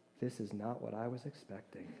 this is not what I was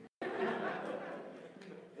expecting.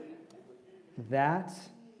 That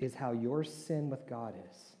is how your sin with God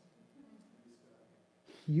is.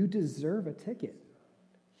 You deserve a ticket.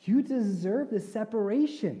 You deserve the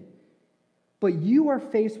separation. But you are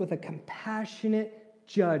faced with a compassionate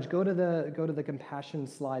judge. Go to the compassion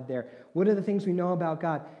slide there. What are the things we know about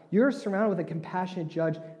God? You're surrounded with a compassionate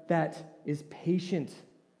judge that is patient,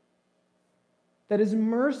 that is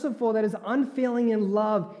merciful, that is unfailing in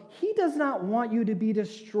love. He does not want you to be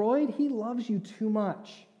destroyed. He loves you too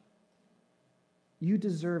much. You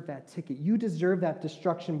deserve that ticket. You deserve that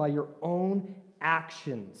destruction by your own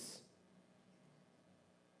actions.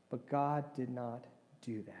 But God did not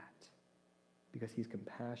do that because he's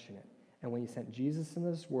compassionate. And when he sent Jesus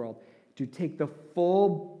into this world to take the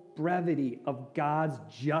full brevity of God's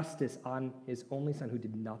justice on his only son who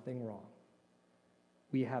did nothing wrong,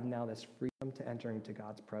 we have now this freedom to enter into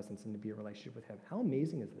God's presence and to be in a relationship with him. How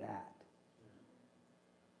amazing is that?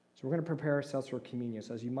 So we're going to prepare ourselves for communion.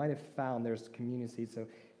 So as you might have found, there's communion seats. So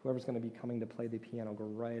whoever's going to be coming to play the piano, go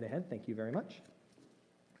right ahead. Thank you very much.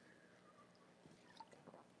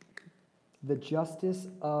 The justice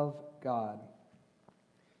of God.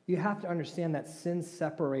 You have to understand that sin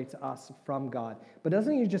separates us from God. But it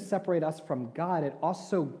doesn't even just separate us from God, it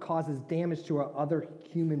also causes damage to our other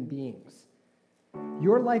human beings.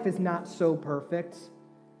 Your life is not so perfect.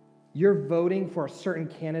 Your voting for a certain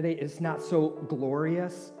candidate is not so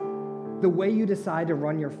glorious. The way you decide to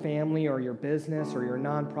run your family or your business or your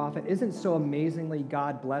nonprofit isn't so amazingly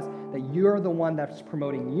God blessed that you're the one that's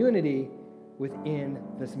promoting unity within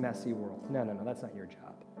this messy world. No, that's not your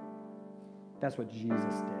job. That's what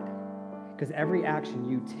Jesus did. Because every action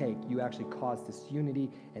you take, you actually cause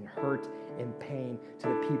disunity and hurt and pain to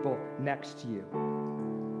the people next to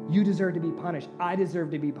you. You deserve to be punished. I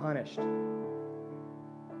deserve to be punished.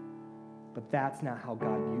 But that's not how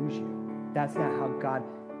God views you. That's not how God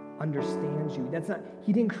understands you.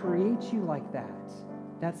 He didn't create you like that.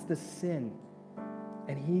 That's the sin.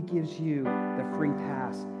 And he gives you the free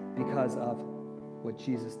pass because of what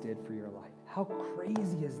Jesus did for your life. How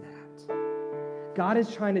crazy is that? God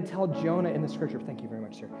is trying to tell Jonah in the scripture, thank you very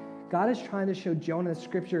much, sir. God is trying to show Jonah in the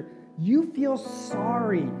scripture, you feel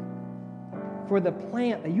sorry for the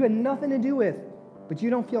plant that you had nothing to do with, but you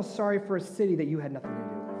don't feel sorry for a city that you had nothing to do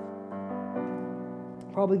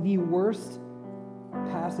with. Probably the worst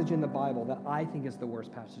passage in the Bible that I think is the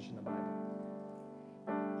worst passage in the Bible.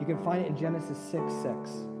 You can find it in Genesis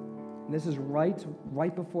 6:6. And this is right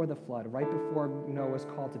before the flood, right before Noah was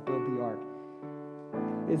called to build the ark.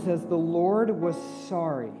 It says, the Lord was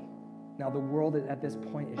sorry. Now, the world at this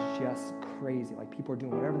point is just crazy. Like, people are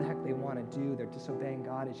doing whatever the heck they want to do. They're disobeying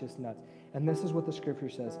God. It's just nuts. And this is what the scripture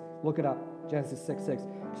says. Look it up, Genesis 6:6.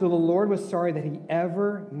 So the Lord was sorry that he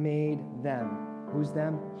ever made them. Who's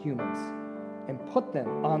them? Humans. And put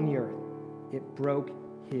them on the earth. It broke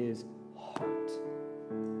his heart.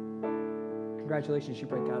 Congratulations, you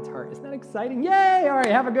break God's heart. Isn't that exciting? Yay! All right,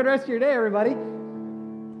 have a good rest of your day, everybody.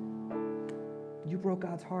 You broke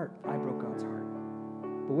God's heart. I broke God's heart.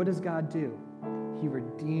 But what does God do? He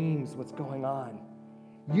redeems what's going on.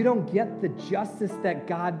 You don't get the justice that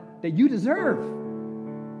you deserve.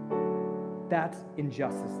 That's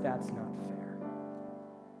injustice. That's not fair.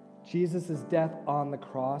 Jesus' death on the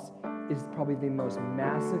cross is probably the most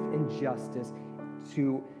massive injustice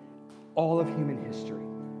to all of human history.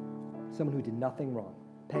 Someone who did nothing wrong,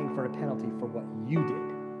 paying for a penalty for what you did.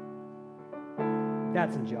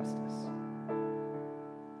 That's injustice.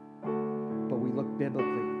 But we look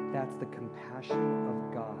biblically, that's the compassion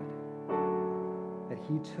of God. That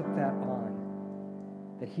he took that on.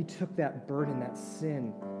 That he took that burden, that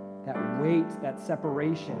sin, that weight, that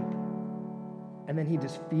separation, and then he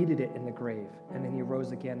defeated it in the grave. And then he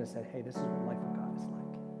rose again and said, hey, this is what life with God is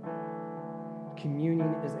like.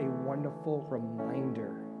 Communion is a wonderful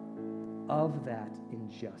reminder of that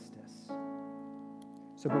injustice.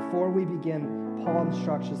 So before we begin, Paul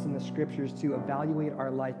instructs us in the scriptures to evaluate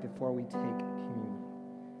our life before we take communion.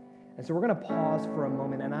 And so we're going to pause for a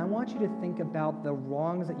moment, and I want you to think about the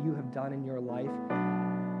wrongs that you have done in your life.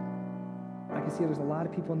 I can see there's a lot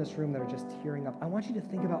of people in this room that are just tearing up. I want you to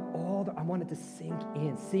think about I want it to sink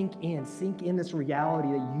in this reality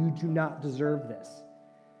that you do not deserve this.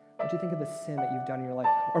 I want you to think of the sin that you've done in your life.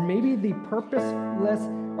 Or maybe the purposeless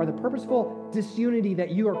or the purposeful disunity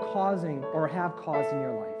that you are causing or have caused in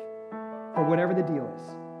your life, for whatever the deal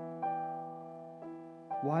is.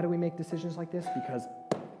 Why do we make decisions like this? Because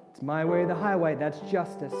it's my way or the highway. That's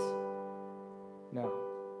justice. No.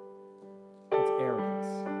 It's arrogance.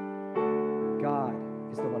 God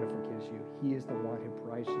is the one who forgives you. He is the one who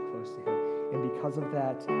brings you close to him. And because of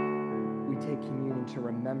that, we take communion to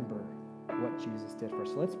remember what Jesus did for us.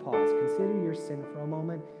 So let's pause. Consider your sin for a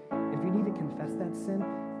moment. If you need to confess that sin,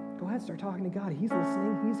 go ahead, start talking to God. He's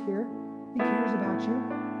listening. He's here. He cares about you.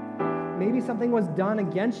 Maybe something was done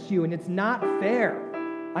against you and it's not fair.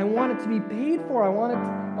 I want it to be paid for. I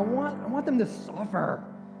want them to suffer.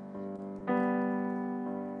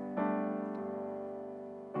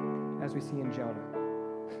 As we see in Jonah,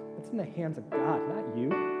 it's in the hands of God, not you.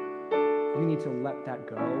 You need to let that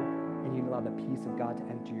go, and you allow the peace of God to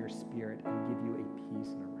enter your spirit and give you a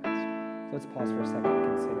peace and a rest. So let's pause for a second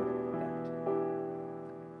and consider that.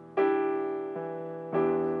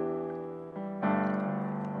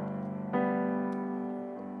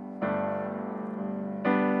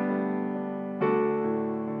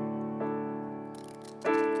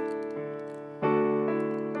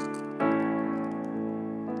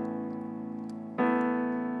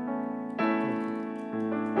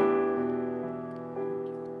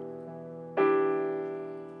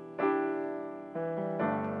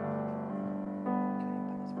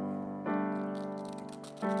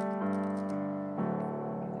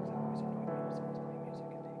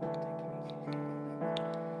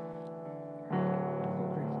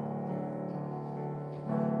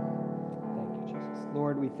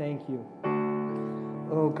 Lord, we thank you.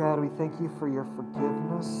 Oh God, we thank you for your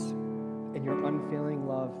forgiveness and your unfailing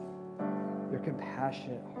love, your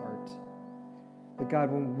compassionate heart. But God,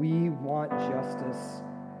 when we want justice,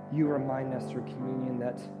 you remind us through communion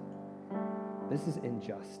that this is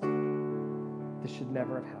unjust. This should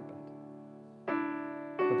never have happened.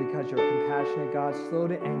 But because you're a compassionate God, slow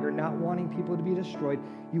to anger, not wanting people to be destroyed,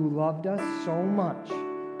 you loved us so much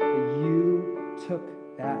that you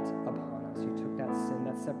took that upon us. You took that sin,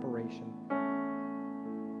 that separation.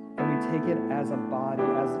 And we take it as a body,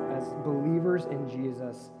 as believers in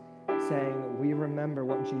Jesus, saying, we remember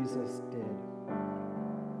what Jesus did.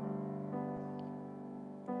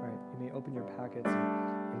 All right, you may open your packets.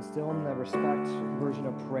 And still in the respect version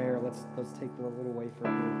of prayer, let's take the little wafer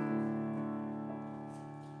here.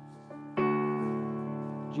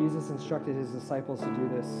 Jesus instructed his disciples to do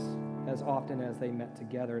this as often as they met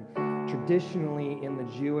together. Traditionally, in the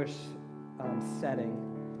Jewish setting,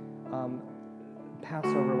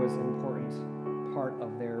 Passover was an important part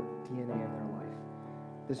of their DNA in their life.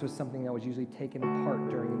 This was something that was usually taken apart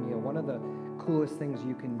during a meal. One of the coolest things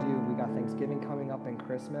you can do, we got Thanksgiving coming up and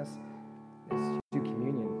Christmas, is do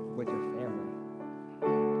communion with your family,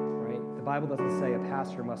 right? The Bible doesn't say a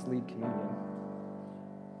pastor must lead communion.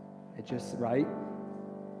 It just, right?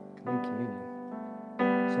 Lead communion.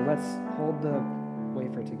 So let's hold the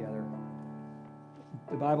wafer together.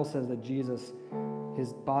 The Bible says that Jesus,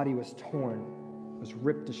 his body was torn, was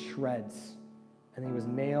ripped to shreds, and he was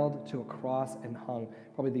nailed to a cross and hung.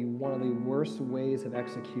 Probably one of the worst ways of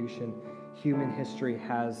execution human history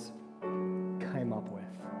has come up with.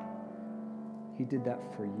 He did that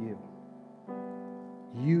for you.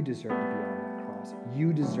 You deserve to be on that cross.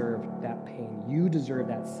 You deserve that pain. You deserve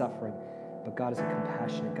that suffering. But God is a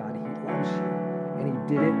compassionate God. He loves you, and he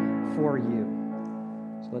did it for you.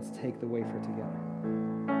 So let's take the wafer together.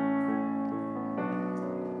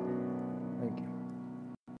 Thank you.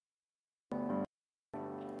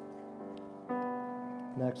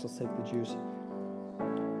 Next, let's take the juice.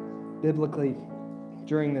 Biblically,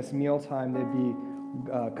 during this mealtime, there'd be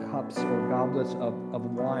cups or goblets of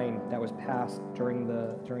wine that was passed during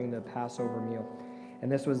the Passover meal.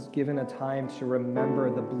 And this was given a time to remember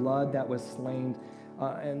the blood that was slain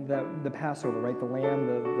and the Passover, right? The lamb,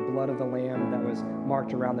 the blood of the lamb that was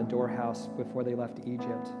marked around the doorhouse before they left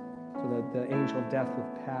Egypt. So the angel of death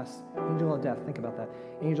would pass, think about that.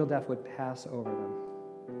 Angel of death would pass over them.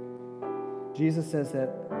 Jesus says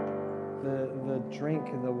that the drink,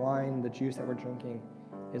 the wine, the juice that we're drinking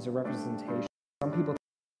is a representation. Some people think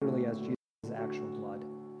literally as Jesus' actual blood,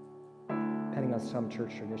 depending on some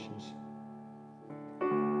church traditions.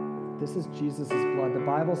 This is Jesus' blood. The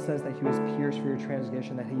Bible says that he was pierced for your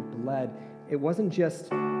transgression, that he bled. It wasn't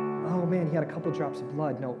just, oh man, he had a couple drops of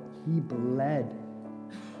blood. No, he bled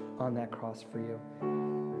on that cross for you.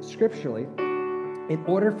 Scripturally, in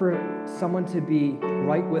order for someone to be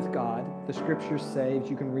right with God, the scriptures say, if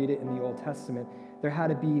you can read it in the Old Testament, there had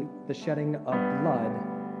to be the shedding of blood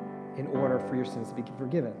in order for your sins to be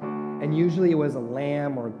forgiven. And usually it was a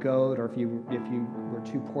lamb or a goat, or if you were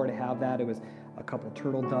too poor to have that, it was a couple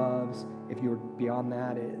turtle doves. If you were beyond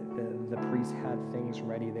that, the priest had things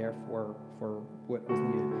ready there for what was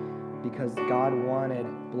needed. Because God wanted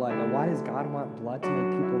blood. Now, why does God want blood to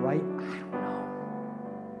make people right? I don't know.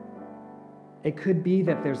 It could be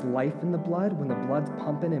that there's life in the blood. When the blood's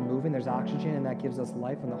pumping and moving, there's oxygen, and that gives us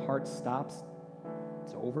life. When the heart stops,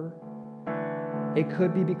 it's over. It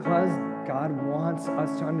could be because God wants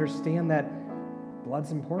us to understand that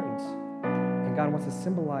blood's important. And God wants to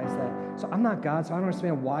symbolize that. So I'm not God, so I don't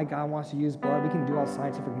understand why God wants to use blood. We can do all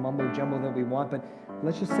scientific mumbo-jumbo that we want, but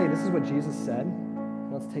let's just say this is what Jesus said.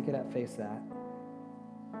 Let's take it at face that.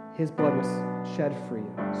 His blood was shed for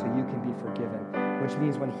you, so you can be forgiven. Which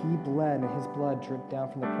means when he bled and his blood dripped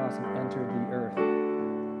down from the cross and entered the earth,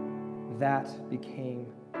 that became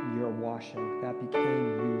your washing. That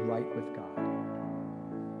became you right with God.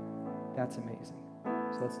 That's amazing.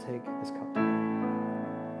 So let's take this cup together.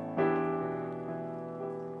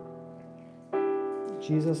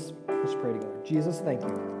 Jesus, let's pray together. Jesus, thank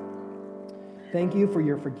you. Thank you for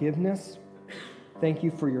your forgiveness. Thank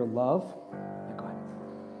you for your love. Yeah, go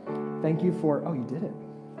ahead. Thank you for, oh, you did it.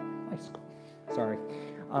 Nice. Sorry.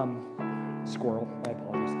 Squirrel, my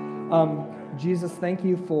apologies. Jesus, thank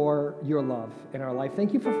you for your love in our life.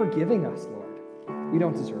 Thank you for forgiving us, Lord. We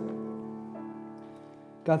don't deserve it.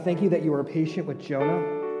 God, thank you that you were patient with Jonah,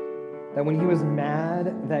 that when he was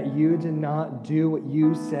mad that you did not do what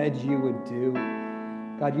you said you would do.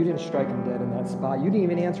 God, you didn't strike him dead in that spot. You didn't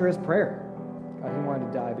even answer his prayer. God, he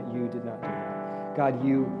wanted to die, but you did not do that. God,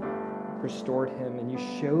 you restored him and you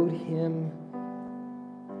showed him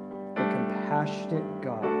the compassionate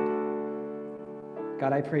God.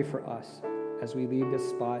 God, I pray for us as we leave this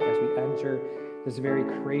spot, as we enter this very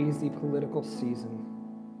crazy political season,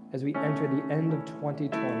 as we enter the end of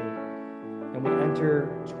 2020 and we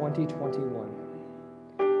enter 2021.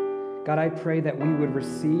 God, I pray that we would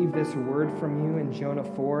receive this word from you in Jonah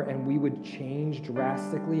 4 and we would change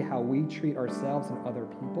drastically how we treat ourselves and other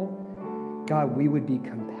people. God, we would be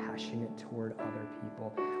compassionate toward other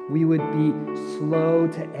people. We would be slow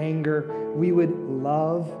to anger. We would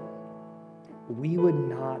love. We would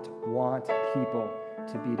not want people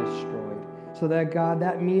to be destroyed. So that, God,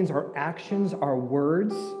 that means our actions, our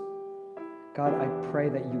words. God, I pray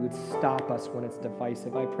that you would stop us when it's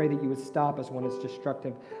divisive. I pray that you would stop us when it's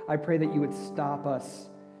destructive. I pray that you would stop us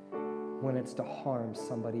when it's to harm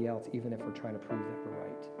somebody else, even if we're trying to prove that we're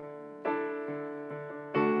right.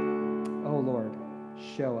 Oh, Lord,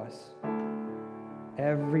 show us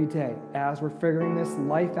every day, as we're figuring this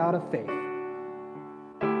life out of faith,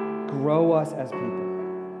 grow us as people.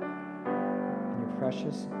 In your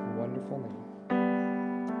precious and wonderful name,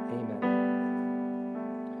 amen.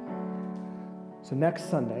 So next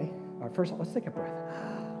Sunday, first, let's take a breath.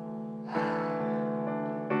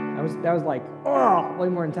 That was like, way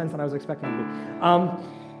more intense than I was expecting it to be.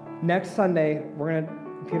 Next Sunday,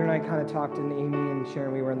 Peter and I kind of talked, and Amy and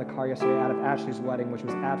Sharon, we were in the car yesterday out of Ashley's wedding, which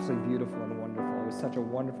was absolutely beautiful and wonderful. It was such a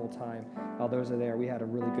wonderful time. While those are there, we had a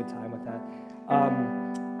really good time with that.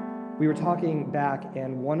 We were talking back,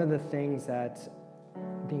 and one of the things that,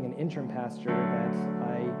 being an interim pastor, that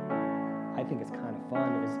I think is kind of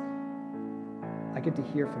fun is I get to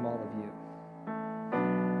hear from all of you.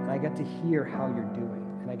 And I get to hear how you're doing.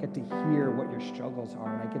 And I get to hear what your struggles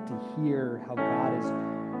are. And I get to hear how God is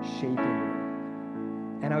shaping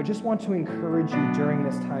you. And I just want to encourage you during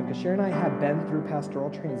this time, because Sharon and I have been through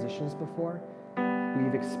pastoral transitions before.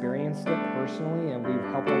 We've experienced it personally, and we've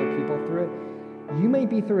helped other people through it. You may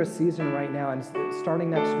be through a season right now, and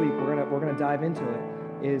starting next week, we're gonna dive into it,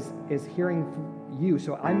 is hearing from you.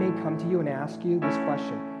 So I may come to you and ask you this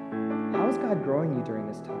question: how is God growing you during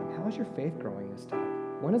this time? How is your faith growing this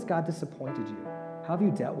time? When has God disappointed you? How have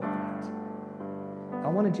you dealt with that? I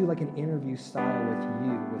want to do like an interview style with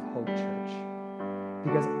you, with Hope Church,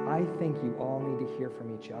 because I think you all need to hear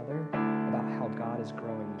from each other about how God is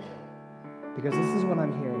growing you. Because this is what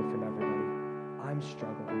I'm hearing from everybody. I'm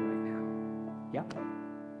struggling right now. Yep,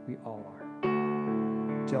 we all are.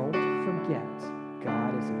 Don't forget,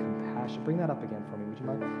 God is a compassionate. Bring that up again for me, would you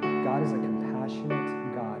mind? God is a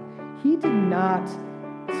compassionate God. He did not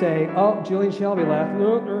say, oh, Julian Shelby left.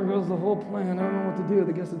 Look, there goes the whole plan. I don't know what to do.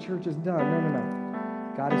 I guess the church is done. No.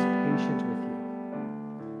 God is patient with you.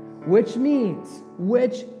 Which means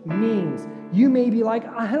you may be like,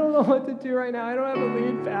 I don't know what to do right now. I don't have a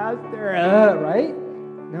lead pastor, right?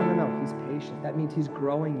 No. He's patient. That means he's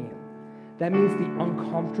growing you. That means the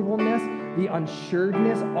uncomfortableness, the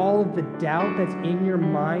unsureness, all of the doubt that's in your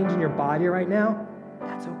mind and your body right now,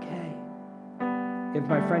 that's okay. If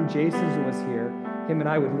my friend Jason was here, him and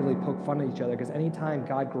I would really poke fun at each other, because anytime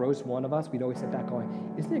God grows one of us, we'd always sit back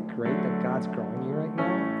going, isn't it great that God's growing you right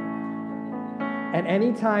now? And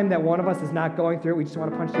any time that one of us is not going through it, we just want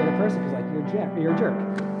to punch the other person because, like, you're a jerk.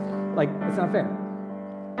 Like, it's not fair.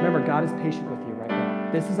 Remember, God is patient with you right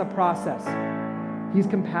now. This is a process. He's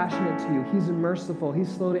compassionate to you. He's merciful. He's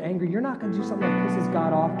slow to anger. You're not going to do something that pisses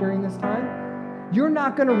God off during this time. You're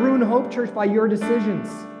not going to ruin Hope Church by your decisions.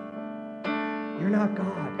 You're not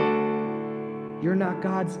God. You're not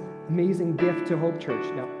God's amazing gift to Hope Church.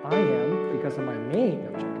 Now, I am because of my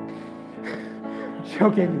name. No,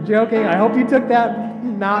 I'm joking. I hope you took that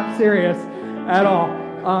not serious at all.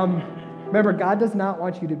 Remember, God does not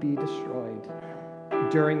want you to be destroyed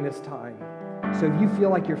during this time. So if you feel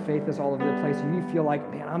like your faith is all over the place, if you feel like,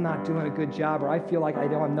 man, I'm not doing a good job, or I feel like I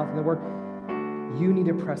don't have nothing to work, you need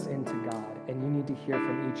to press into God, and you need to hear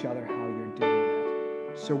from each other how you're doing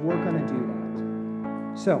that. So we're going to do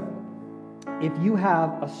that. So if you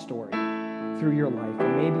have a story through your life, or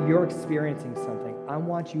maybe you're experiencing something, I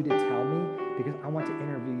want you to tell me, because I want to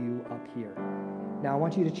interview you up here. Now, I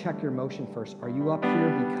want you to check your motion first. Are you up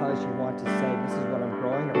here because you want to say, this is what I'm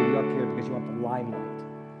growing, or are you up here because you want the limelight?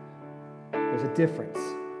 There's a difference.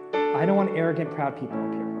 I don't want arrogant, proud people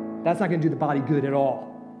up here. That's not going to do the body good at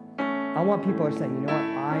all. I want people who are saying, you know what,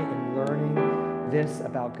 I am learning this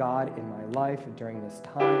about God in my life during this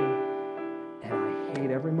time, and I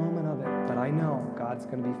hate every moment of it, but I know God's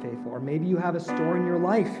going to be faithful. Or maybe you have a story in your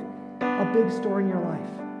life, a big story in your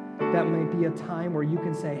life, that might be a time where you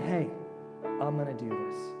can say, hey, I'm going to do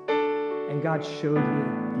this. And God showed me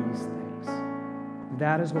these things.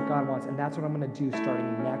 That is what God wants, and that's what I'm going to do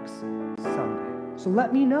starting next Sunday. So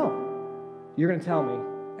let me know. You're going to tell me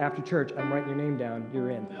after church, I'm writing your name down,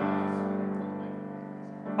 you're in.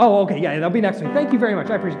 Oh, okay, yeah, that'll be next week. Thank you very much.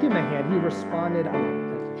 I appreciate it. Give him a hand. He responded.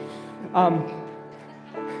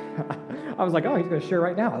 I was like, oh, he's going to share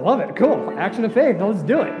right now. I love it. Cool. Action of faith. Let's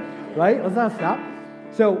do it. Right? Let's not stop.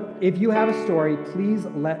 So if you have a story, please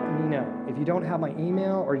let me know. If you don't have my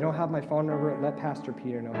email or you don't have my phone number, let Pastor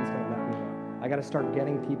Peter know. He's going to let me know. I got to start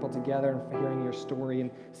getting people together and hearing your story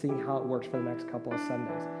and seeing how it works for the next couple of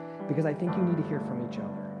Sundays. Because I think you need to hear from each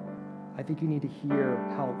other. I think you need to hear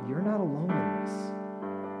how you're not alone in this.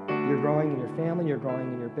 You're growing in your family, you're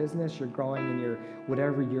growing in your business, you're growing in your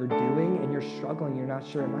whatever you're doing, and you're struggling. You're not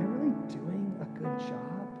sure, am I really doing a good job?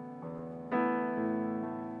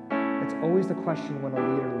 It's always the question when a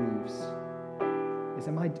leader leaves.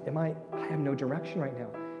 I have no direction right now.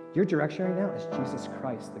 Your direction right now is Jesus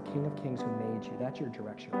Christ, the King of Kings who made you. That's your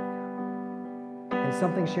direction right now. And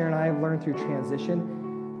something Sharon and I have learned through transition,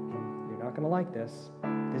 and you're not going to like this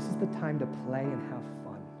is the time to play and have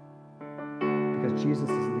fun. Because Jesus is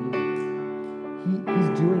leading you. He's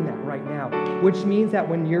doing that right now, which means that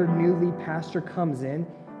when your new lead pastor comes in,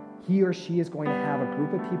 he or she is going to have a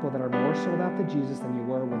group of people that are more sold out to Jesus than you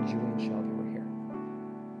were when Julie and Shelby were here.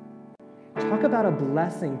 Talk about a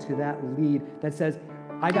blessing to that lead that says,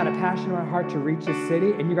 I got a passion in my heart to reach this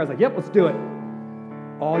city, and you guys are like, yep, let's do it.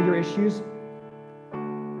 All your issues,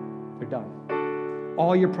 they're done.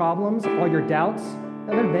 All your problems, all your doubts,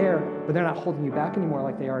 they're there, but they're not holding you back anymore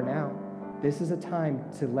like they are now. This is a time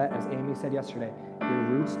to let, as Amy said yesterday, your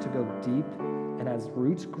roots to go deep, and as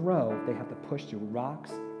roots grow, they have to push through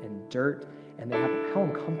rocks and dirt, and how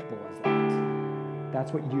uncomfortable is that?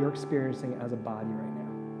 That's what you're experiencing as a body right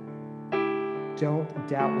now. Don't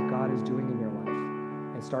doubt what God is doing in your life.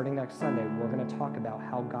 And starting next Sunday, we're going to talk about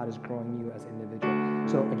how God is growing you as an individual.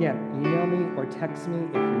 So again, email me or text me.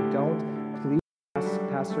 If you don't, please ask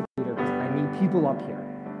Pastor Peter, because I need people up here.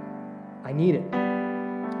 I need it.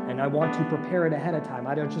 And I want to prepare it ahead of time.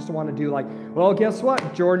 I don't just want to do like, well, guess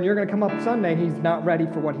what, Jordan, you're going to come up Sunday, and he's not ready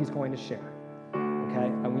for what he's going to share. Okay?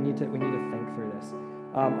 And we need to think through this.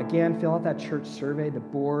 Again, fill out that church survey. The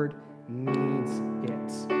board needs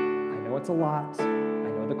it. I know it's a lot. I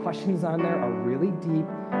know the questions on there are really deep.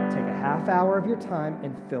 Take a half hour of your time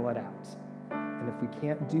and fill it out. And if we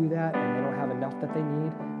can't do that and they don't have enough that they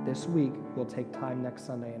need this week, we'll take time next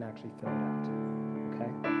Sunday and actually fill it out.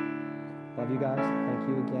 Okay? Love you guys. Thank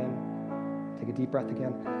you again. Take a deep breath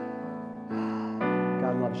again.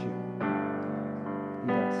 God loves you. He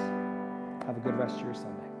does. Have a good rest of your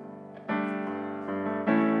Sunday.